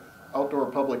iconic, outdoor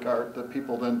public art that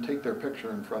people then take their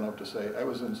picture in front of to say, I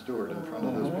was in Stuart in front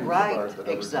of this piece of art that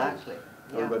exactly.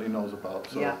 everybody knows about.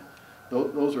 So Yeah.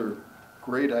 those are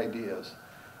great ideas.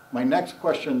 My next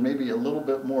question may be a little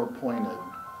bit more pointed,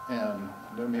 and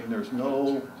I mean, there's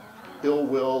no ill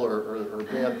will or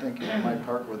bad thinking on my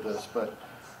part with this,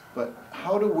 but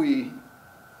how do we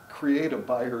create a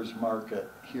buyer's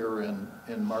market here in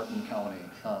Martin County?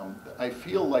 I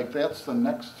feel like that's the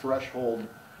next threshold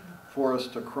for us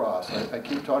to cross. I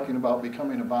keep talking about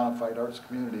becoming a bona fide arts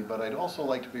community, but I'd also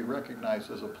like to be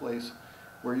recognized as a place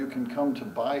where you can come to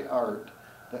buy art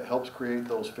that helps create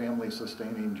those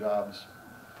family-sustaining jobs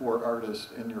for artists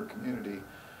in your community.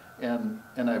 And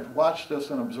I've watched this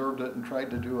and observed it and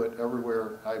tried to do it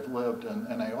everywhere I've lived,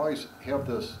 and I always have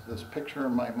this picture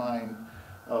in my mind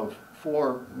of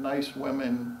 4 nice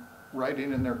women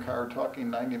riding in their car, talking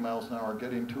 90 miles an hour,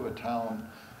 getting to a town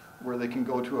where they can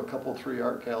go to a couple, 3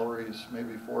 art galleries,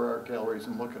 maybe 4 art galleries,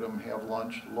 and look at them, have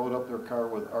lunch, load up their car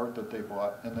with art that they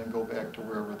bought, and then go back to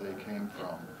wherever they came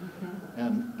from.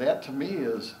 And that, to me,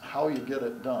 is how you get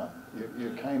it done. You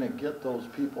kind of get those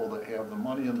people that have the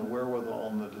money and the wherewithal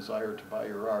and the desire to buy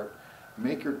your art,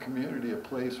 make your community a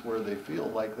place where they feel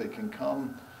like they can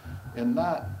come and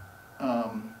not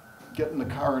get in the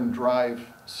car and drive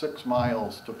 6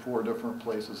 miles to 4 different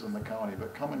places in the county,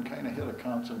 but come and kind of hit a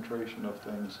concentration of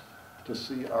things to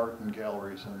see art in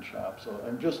galleries and shops. So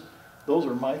those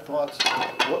are my thoughts.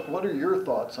 What are your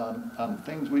thoughts on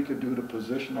things we could do to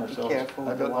position ourselves?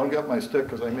 I'll get my stick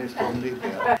because I may still need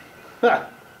that.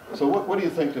 So what do you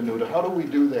think, Danuta? How do we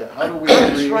do that? How do we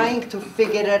I'm trying to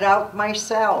figure it out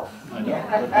myself. I know,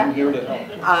 but I'm here to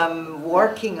help. I'm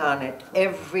working on it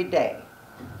every day.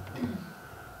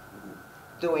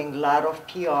 Doing a lot of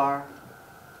PR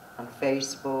on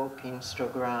Facebook,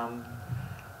 Instagram.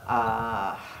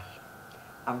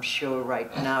 I'm sure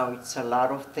right now it's a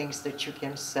lot of things that you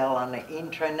can sell on the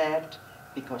internet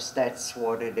because that's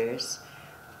what it is.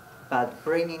 But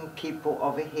bringing people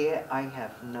over here, I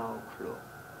have no clue.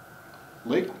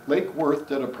 Lake Worth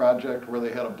did a project where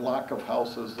they had a block of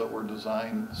houses that were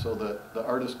designed so that the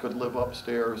artist could live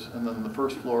upstairs, and then the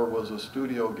first floor was a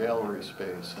studio gallery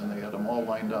space, and they had them all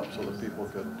lined up so that people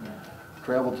could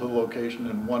travel to the location.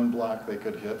 In one block they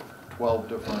could hit 12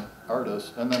 different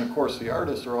artists, and then of course the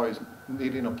artists are always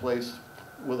needing a place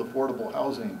with affordable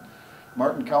housing.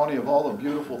 Martin County, of all the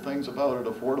beautiful things about it,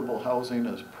 affordable housing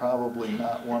is probably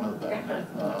not one of them.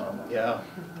 Yeah.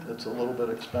 It's a little bit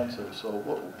expensive. So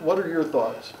what are your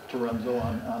thoughts, Torenzo,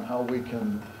 on how we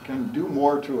can do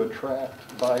more to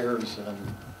attract buyers and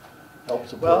help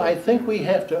support? Well, I think we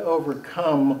have to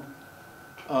overcome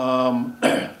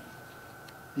the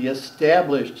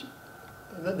established,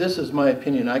 this is my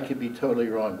opinion, I could be totally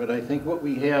wrong, but I think what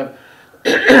we have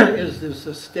is this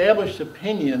established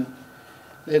opinion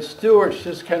that Stuart's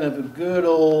just kind of a good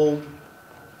old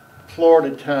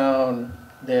Florida town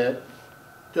that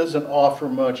doesn't offer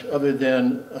much other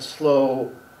than a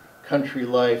slow country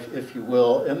life, if you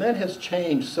will. And that has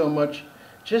changed so much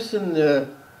just in the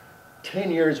 10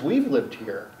 years we've lived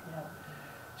here. Yeah.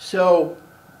 So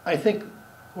I think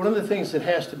one of the things that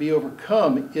has to be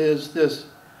overcome is this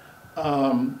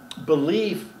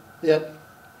belief that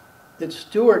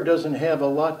Stuart doesn't have a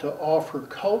lot to offer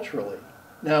culturally.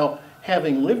 Now,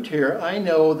 having lived here, I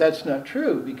know that's not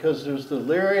true because there's the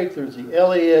Lyric, there's the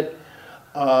Elliott,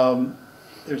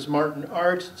 there's Martin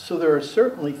Arts, so there are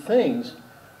certainly things.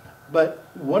 But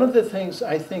one of the things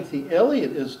I think the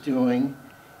Elliott is doing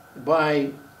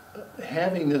by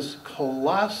having this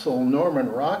colossal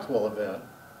Norman Rockwell event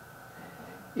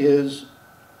is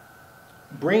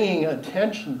bringing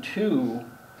attention to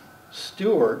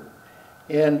Stuart.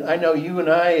 And I know you and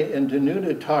I and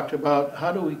Danuta talked about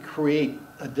how do we create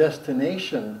a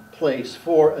destination place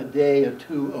for a day or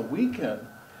two a weekend.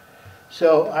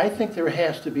 So I think there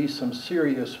has to be some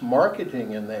serious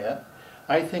marketing in that.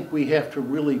 I think we have to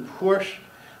really push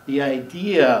the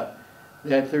idea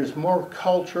that there's more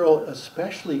cultural,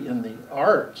 especially in the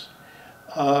arts,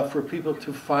 for people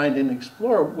to find and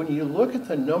explore. When you look at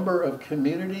the number of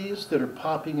communities that are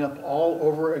popping up all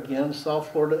over again,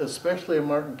 South Florida, especially in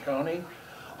Martin County,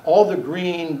 all the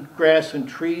green grass and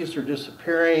trees are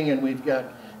disappearing, and we've got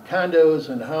condos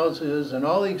and houses and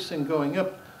all these things going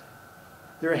up.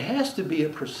 There has to be a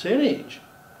percentage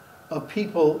of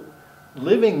people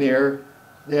living there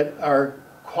that are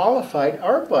qualified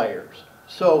art buyers.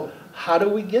 So how do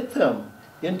we get them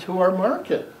into our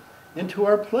market, into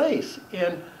our place?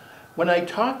 And when I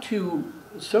talk to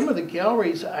some of the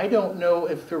galleries, I don't know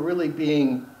if they're really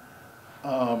being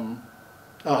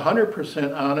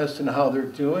 100% honest in how they're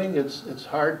doing. It's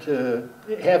hard to,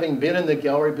 having been in the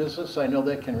gallery business, I know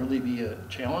that can really be a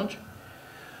challenge.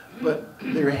 But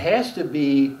there has to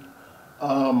be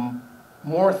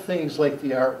more things like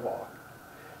the art walk.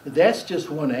 That's just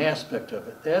one aspect of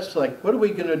it. That's like, what are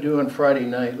we going to do on Friday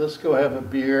night? Let's go have a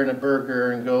beer and a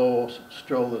burger and go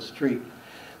stroll the street.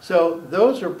 So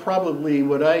those are probably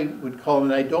what I would call,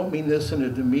 and I don't mean this in a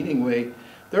demeaning way,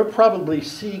 they're probably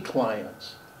C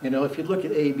clients. You know, if you look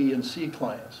at A, B, and C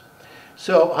clients.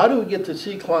 So how do we get the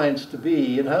C clients to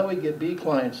B, and how do we get B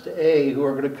clients to A, who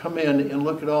are going to come in and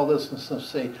look at all this and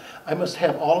say, I must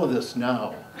have all of this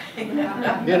now. You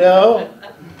know?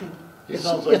 He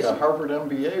sounds like a Harvard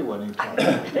MBA when he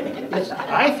talks.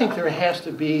 I think there has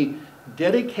to be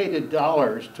dedicated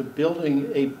dollars to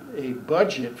building a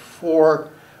budget for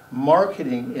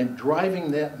marketing and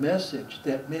driving that message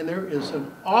that, man, there is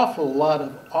an awful lot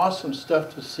of awesome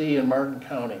stuff to see in Martin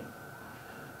County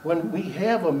when we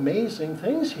have amazing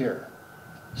things here.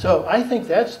 So I think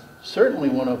that's certainly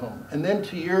one of them. And then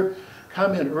to your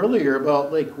comment earlier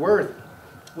about Lake Worth,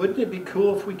 wouldn't it be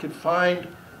cool if we could find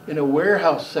in a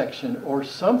warehouse section or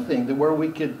something that where we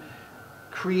could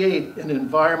create an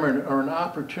environment or an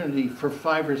opportunity for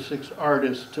 5 or 6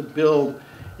 artists to build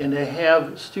and to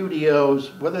have studios,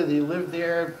 whether they live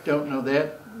there, don't know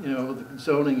that, you know, the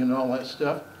zoning and all that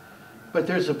stuff. But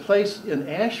there's a place in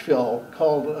Asheville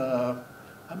called,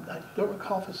 I don't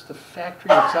recall if it's the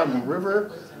Factory, it's on the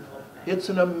river. It's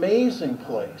an amazing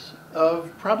place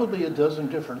of probably a dozen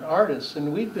different artists,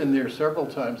 and we've been there several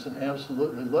times and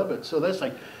absolutely love it. So that's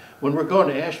like, when we're going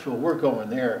to Asheville, we're going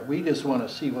there. We just want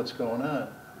to see what's going on.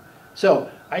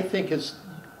 So I think it's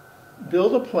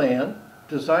build a plan,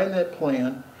 design that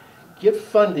plan, get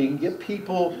funding, get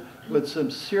people with some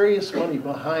serious money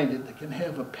behind it that can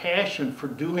have a passion for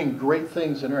doing great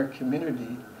things in our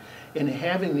community and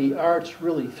having the arts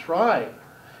really thrive.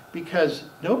 Because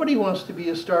nobody wants to be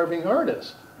a starving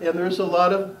artist. And there's a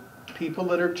lot of people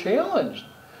that are challenged.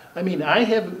 I mean, I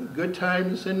have good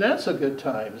times and not so good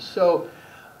times. So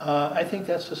I think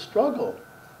that's a struggle.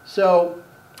 So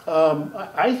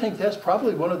I think that's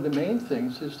probably one of the main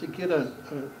things is to get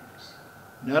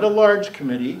not a large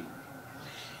committee,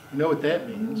 you know what that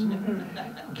means,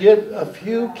 get a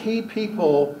few key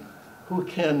people who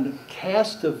can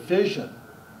cast a vision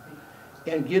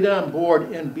and get on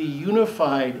board and be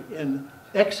unified in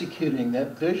executing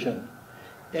that vision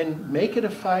and make it a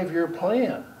 5-year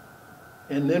plan.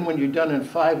 And then when you're done in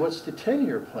 5, what's the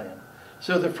 10-year plan?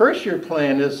 So the first-year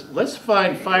plan is let's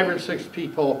find 5 or 6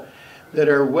 people that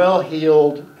are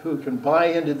well-heeled who can buy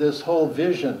into this whole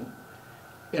vision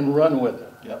and run with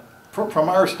it. Yep. From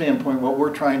our standpoint, what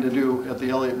we're trying to do at the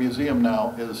Elliott Museum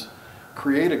now is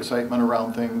create excitement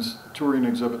around things, touring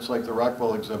exhibits like the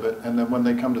Rockville exhibit, and then when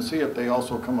they come to see it, they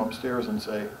also come upstairs and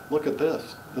say, look at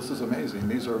this, this is amazing,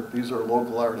 these are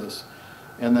local artists,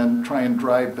 and then try and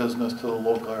drive business to the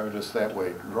local artists that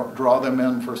way. Draw them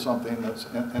in for something that's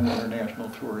an international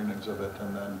touring exhibit,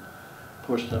 and then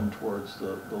push them towards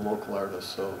the local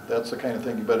artists. So that's the kind of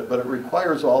thing, but it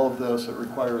requires all of this, it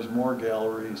requires more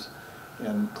galleries,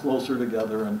 and closer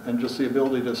together, and just the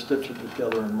ability to stitch it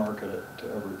together and market it to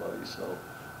everybody. So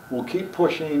we'll keep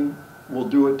pushing, we'll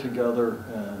do it together,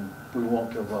 and we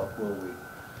won't give up, will we?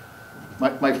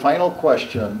 My final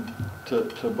question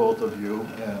to both of you,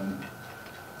 and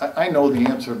I know the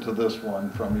answer to this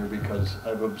one from you because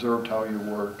I've observed how you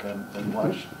work and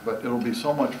watched, but it'll be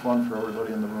so much fun for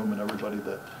everybody in the room and everybody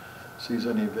that sees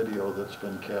any video that's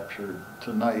been captured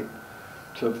tonight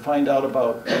to find out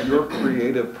about your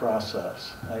creative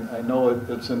process. I know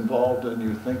it's involved and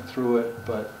you think through it,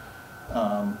 but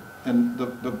and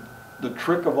the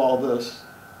trick of all this,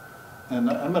 and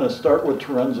I'm going to start with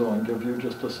Torenzo and give you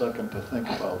just a second to think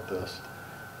about this.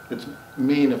 It's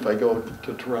mean if I go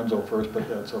to Torenzo first, but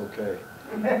that's okay.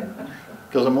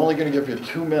 Because I'm only going to give you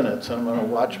 2 minutes, and I'm going to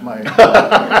watch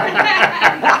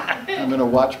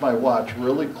my watch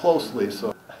really closely.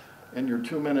 So. And your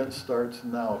 2 minutes starts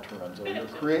now, Torenzo. Your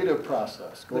creative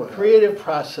process. Go ahead. Creative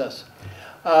process.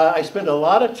 I spend a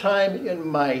lot of time in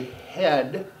my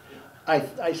head.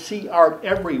 I see art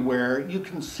everywhere. You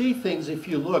can see things if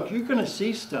you look. You're going to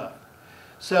see stuff.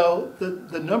 So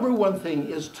the number one thing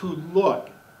is to look.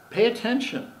 Pay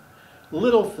attention.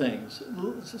 Little things.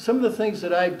 Some of the things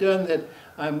that I've done that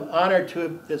I'm honored to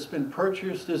have, that's been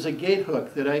purchased is a gate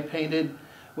hook that I painted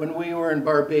when we were in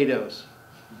Barbados.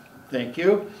 Thank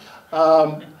you.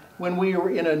 When we were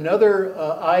in another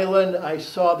island, I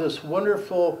saw this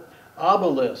wonderful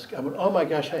obelisk. I went, oh my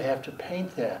gosh, I have to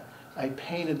paint that. I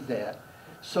painted that.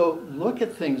 So look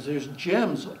at things. There's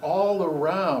gems all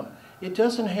around. It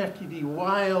doesn't have to be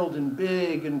wild and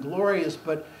big and glorious,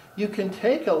 but you can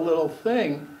take a little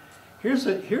thing.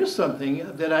 Here's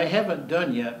something that I haven't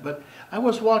done yet, but I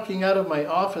was walking out of my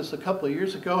office a couple of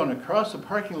years ago, and across the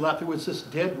parking lot there was this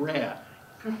dead rat.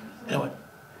 And I went,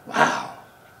 wow.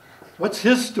 What's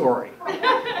his story?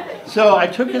 So I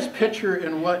took his picture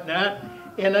and whatnot,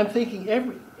 and I'm thinking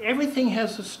everything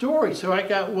has a story. So I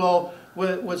got, well,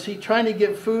 was he trying to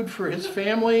get food for his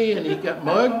family and he got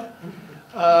mugged?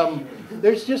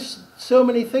 There's just so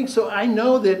many things. So I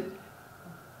know that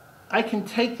I can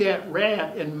take that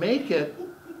rat and make it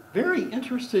very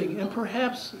interesting and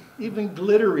perhaps even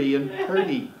glittery and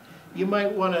pretty. You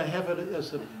might want to have it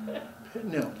as a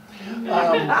No.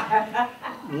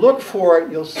 Look for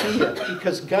it, you'll see it,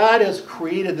 because God has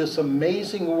created this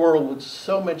amazing world with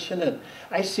so much in it.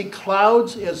 I see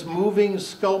clouds as moving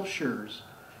sculptures.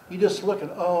 You just look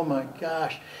and, oh my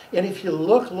gosh. And if you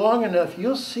look long enough,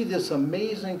 you'll see this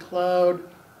amazing cloud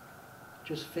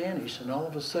just vanish, and all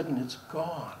of a sudden it's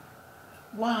gone.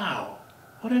 Wow,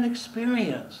 what an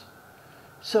experience.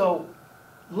 So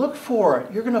look for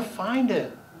it. You're going to find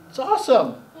it. It's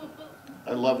awesome.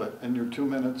 I love it, and your 2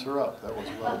 minutes are up. That was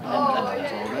well done,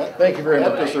 Torenzo. That, Thank you very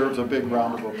much. That deserves a big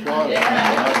round of applause.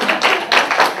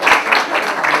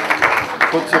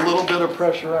 Puts a little bit of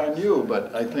pressure on you,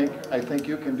 but I think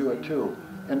you can do it too.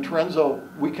 And Torenzo,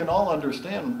 we can all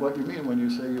understand what you mean when you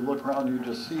say you look around, you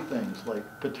just see things like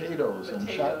potatoes and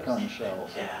shotgun shells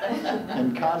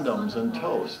and condoms and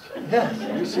toast. Yes.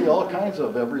 You see all kinds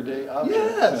of everyday objects,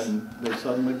 Yes. and they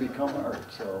suddenly become art.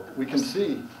 So we can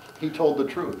see he told the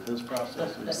truth. His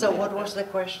process is. So what was the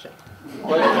question?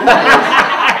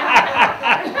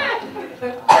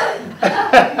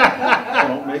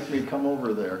 Don't make me come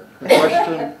over there.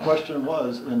 The question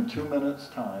was, in 2 minutes'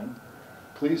 time,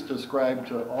 please describe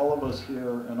to all of us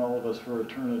here and all of us for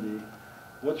eternity,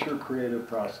 what's your creative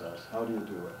process? How do you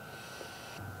do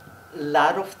it? A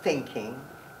lot of thinking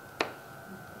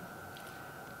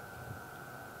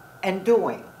and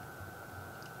doing.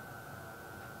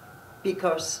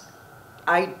 Because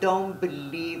I don't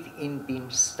believe in being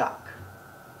stuck.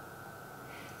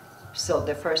 So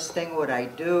the first thing what I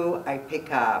do, I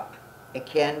pick up a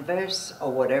canvas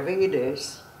or whatever it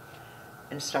is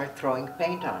and start throwing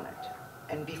paint on it.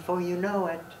 And before you know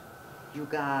it, you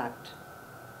got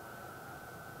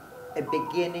a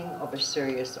beginning of a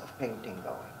series of painting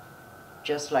going.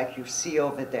 Just like you see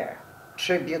over there.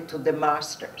 Tribute to the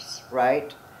masters,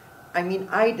 right? I mean,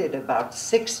 I did about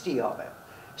 60 of them.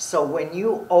 So when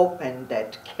you open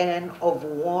that can of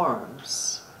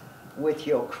worms with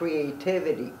your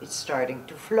creativity, it's starting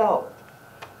to flow.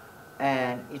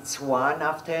 And it's one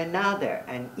after another.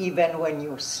 And even when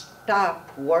you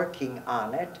stop working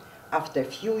on it, after a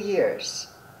few years,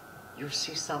 you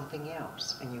see something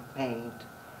else and you paint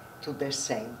to the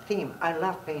same theme. I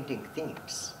love painting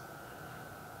themes.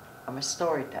 I'm a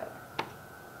storyteller.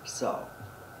 So.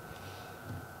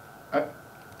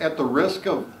 At the risk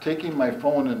of taking my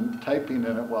phone and typing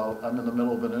in it while I'm in the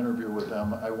middle of an interview with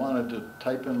them, I wanted to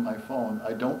type in my phone,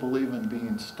 I don't believe in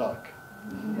being stuck.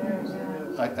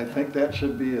 I think that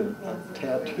should be a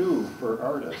tattoo for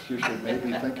artists. You should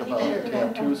maybe think about a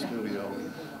tattoo studio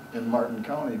in Martin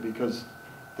County, because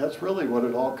that's really what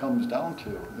it all comes down to.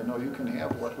 You know, you can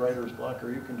have what writer's block,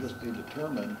 or you can just be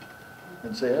determined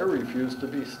and say, I refuse to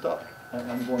be stuck.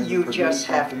 I'm going to You produce just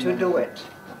have something to that- do it.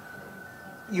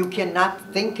 You cannot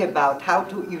think about how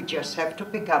to, you just have to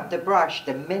pick up the brush.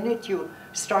 The minute you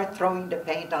start throwing the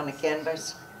paint on the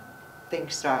canvas,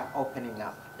 things start opening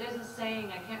up. There's a saying,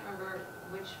 I can't remember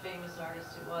which famous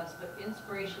artist it was, but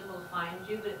inspiration will find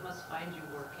you, but it must find you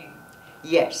working.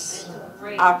 Yes, It's a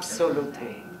great absolutely.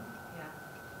 saying.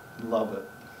 Yeah. Love it.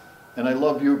 And I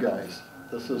love you guys.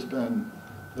 This has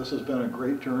been a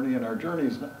great journey, and our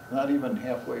journey's not even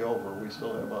halfway over. We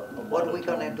still have a lot What are of we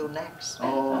gonna time. do next?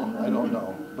 Oh, I don't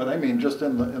know. But I mean, just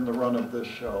in the run of this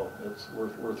show,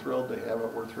 we're thrilled to have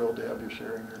it. We're thrilled to have you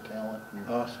sharing your talent.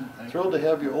 Awesome. Thank you. Thrilled to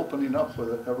have you opening up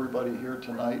with everybody here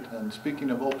tonight. And speaking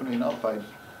of opening up, I'd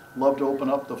love to open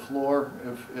up the floor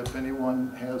if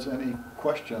anyone has any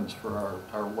questions for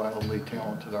our wildly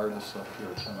talented artists up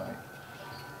here tonight.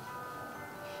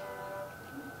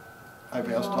 I've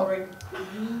asked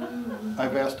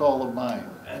all of mine.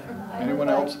 Anyone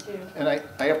else? And I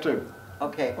have to,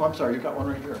 Okay. oh, I'm sorry, you got one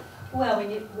right here. Well,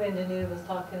 when Danuta was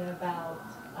talking about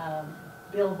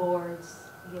billboards,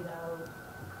 you know,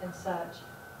 and such,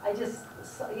 I just,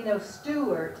 you know,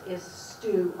 Stuart is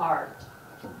Stu art.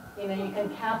 You know, you can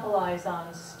capitalize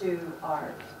on Stu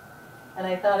art. And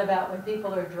I thought about when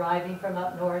people are driving from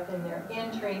up north and they're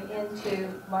entering into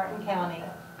Martin County,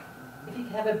 if you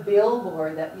could have a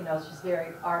billboard that, you know, is just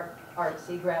very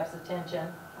artsy, grabs attention.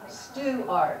 Stu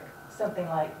art, something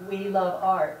like, we love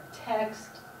art,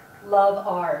 text, love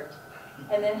art.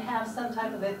 And then have some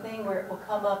type of a thing where it will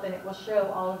come up and it will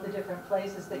show all of the different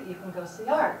places that you can go see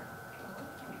art.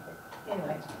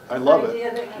 Anyway. I love it.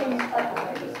 Idea that came up,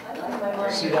 I like my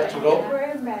mind. See, that's what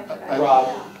We're imagining. I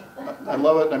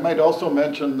love it. I might also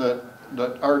mention that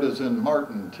art is in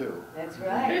Martin too. That's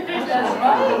right. That's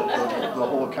right. The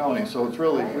whole county, so it's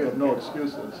really, we have no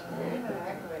excuses.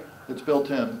 It's built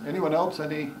in. Anyone else,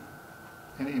 any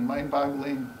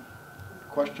mind-boggling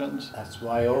questions? That's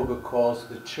why Olga calls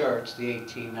the church, the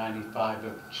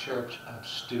 1895 Church of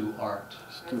Stu Art.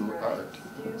 Stu art.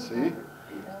 See?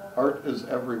 Art is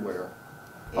everywhere.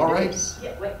 All It right. is.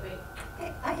 Yeah, wait.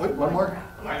 Hey, I Wait, had one more?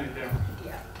 Yeah.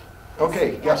 Yeah.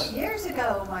 Okay, yes. Years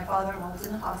ago, my father-in-law was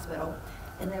in the hospital,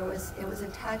 and it was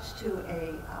attached to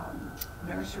a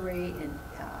nursery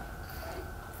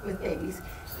with babies.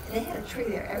 They had a tree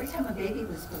there. Every time a baby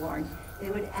was born, they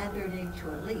would add their name to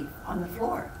a leaf on the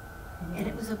floor. And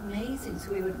it was amazing.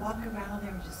 So we would walk around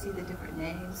there and just see the different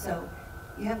names. So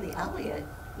you have the Elliott,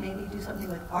 maybe do something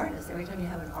with artists. Every time you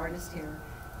have an artist here,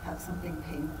 have something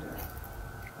painted.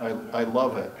 I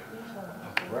love it.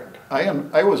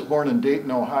 I was born in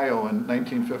Dayton, Ohio in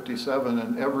 1957,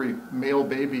 and every male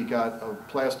baby got a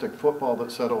plastic football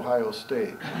that said Ohio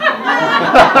State.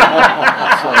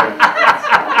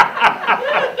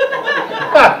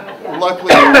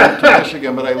 Luckily, I went to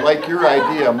Michigan, but I like your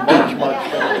idea much,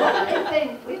 much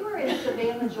better. We were in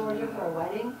Savannah, Georgia for a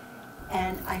wedding,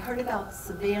 and I heard about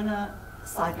Savannah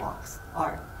sidewalks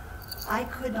art. I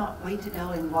could not wait to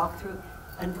go and walk through.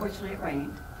 Unfortunately, it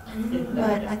rained.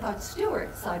 But I thought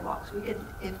Stuart sidewalks, we could,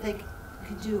 if they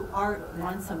could do art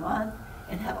once a month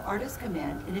and have artists come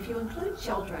in, and if you include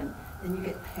children, then you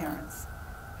get parents.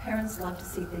 Parents love to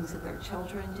see things that their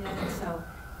children did, so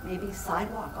maybe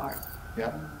sidewalk art.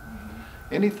 Yeah.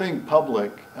 Anything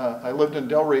public. I lived in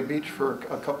Delray Beach for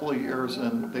a couple of years,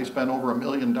 and they spent over $1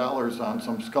 million on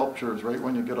some sculptures right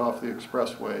when you get off the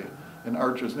expressway and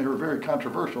arches, and they were very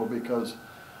controversial because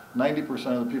 90%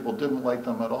 of the people didn't like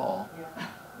them at all.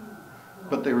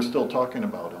 But they were still talking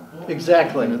about them.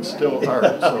 Exactly. And it's still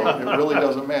art, so it really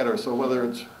doesn't matter. So whether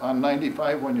it's on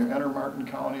 95 when you enter Martin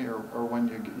County or when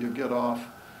you get off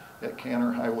at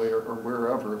Canner Highway or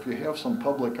wherever, if you have some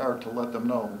public art to let them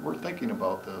know, we're thinking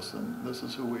about this and this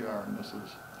is who we are and this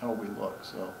is how we look.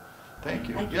 So thank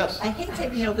you. Yes? I hate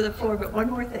taking over the floor, but one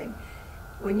more thing.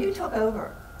 When you took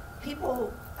over,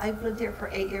 people, I've lived here for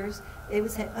 8 years, they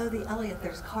would say, oh, the Elliott,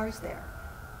 there's cars there.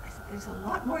 I said, there's a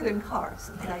lot more than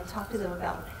cars. And I talked to them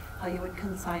about how you would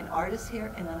consign artists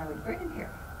here, and then I would bring them here.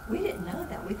 We didn't know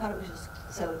that. We thought it was just,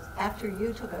 so after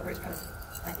you took over as president,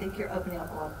 I think you're opening up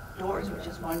a lot of doors, which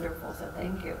is wonderful, so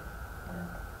thank you.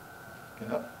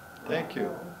 Yeah. Thank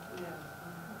you.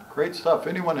 Great stuff.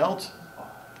 Anyone else?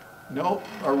 No?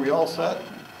 Are we all set?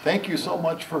 Thank you so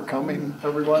much for coming,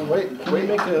 everyone. Wait. Can we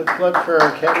make a plug for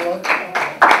our catalog?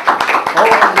 Oh,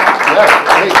 yes,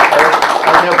 wait,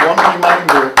 I have one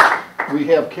reminder. We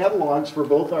have catalogs for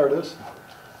both artists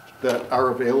that are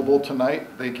available tonight.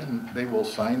 They will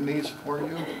sign these for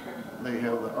you. They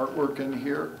have the artwork in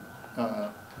here,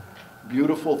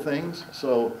 beautiful things.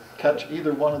 So catch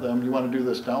either one of them. You want to do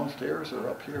this downstairs or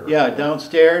up here? Yeah,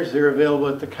 downstairs, they're available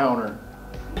at the counter.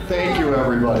 Thank you,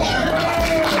 everybody.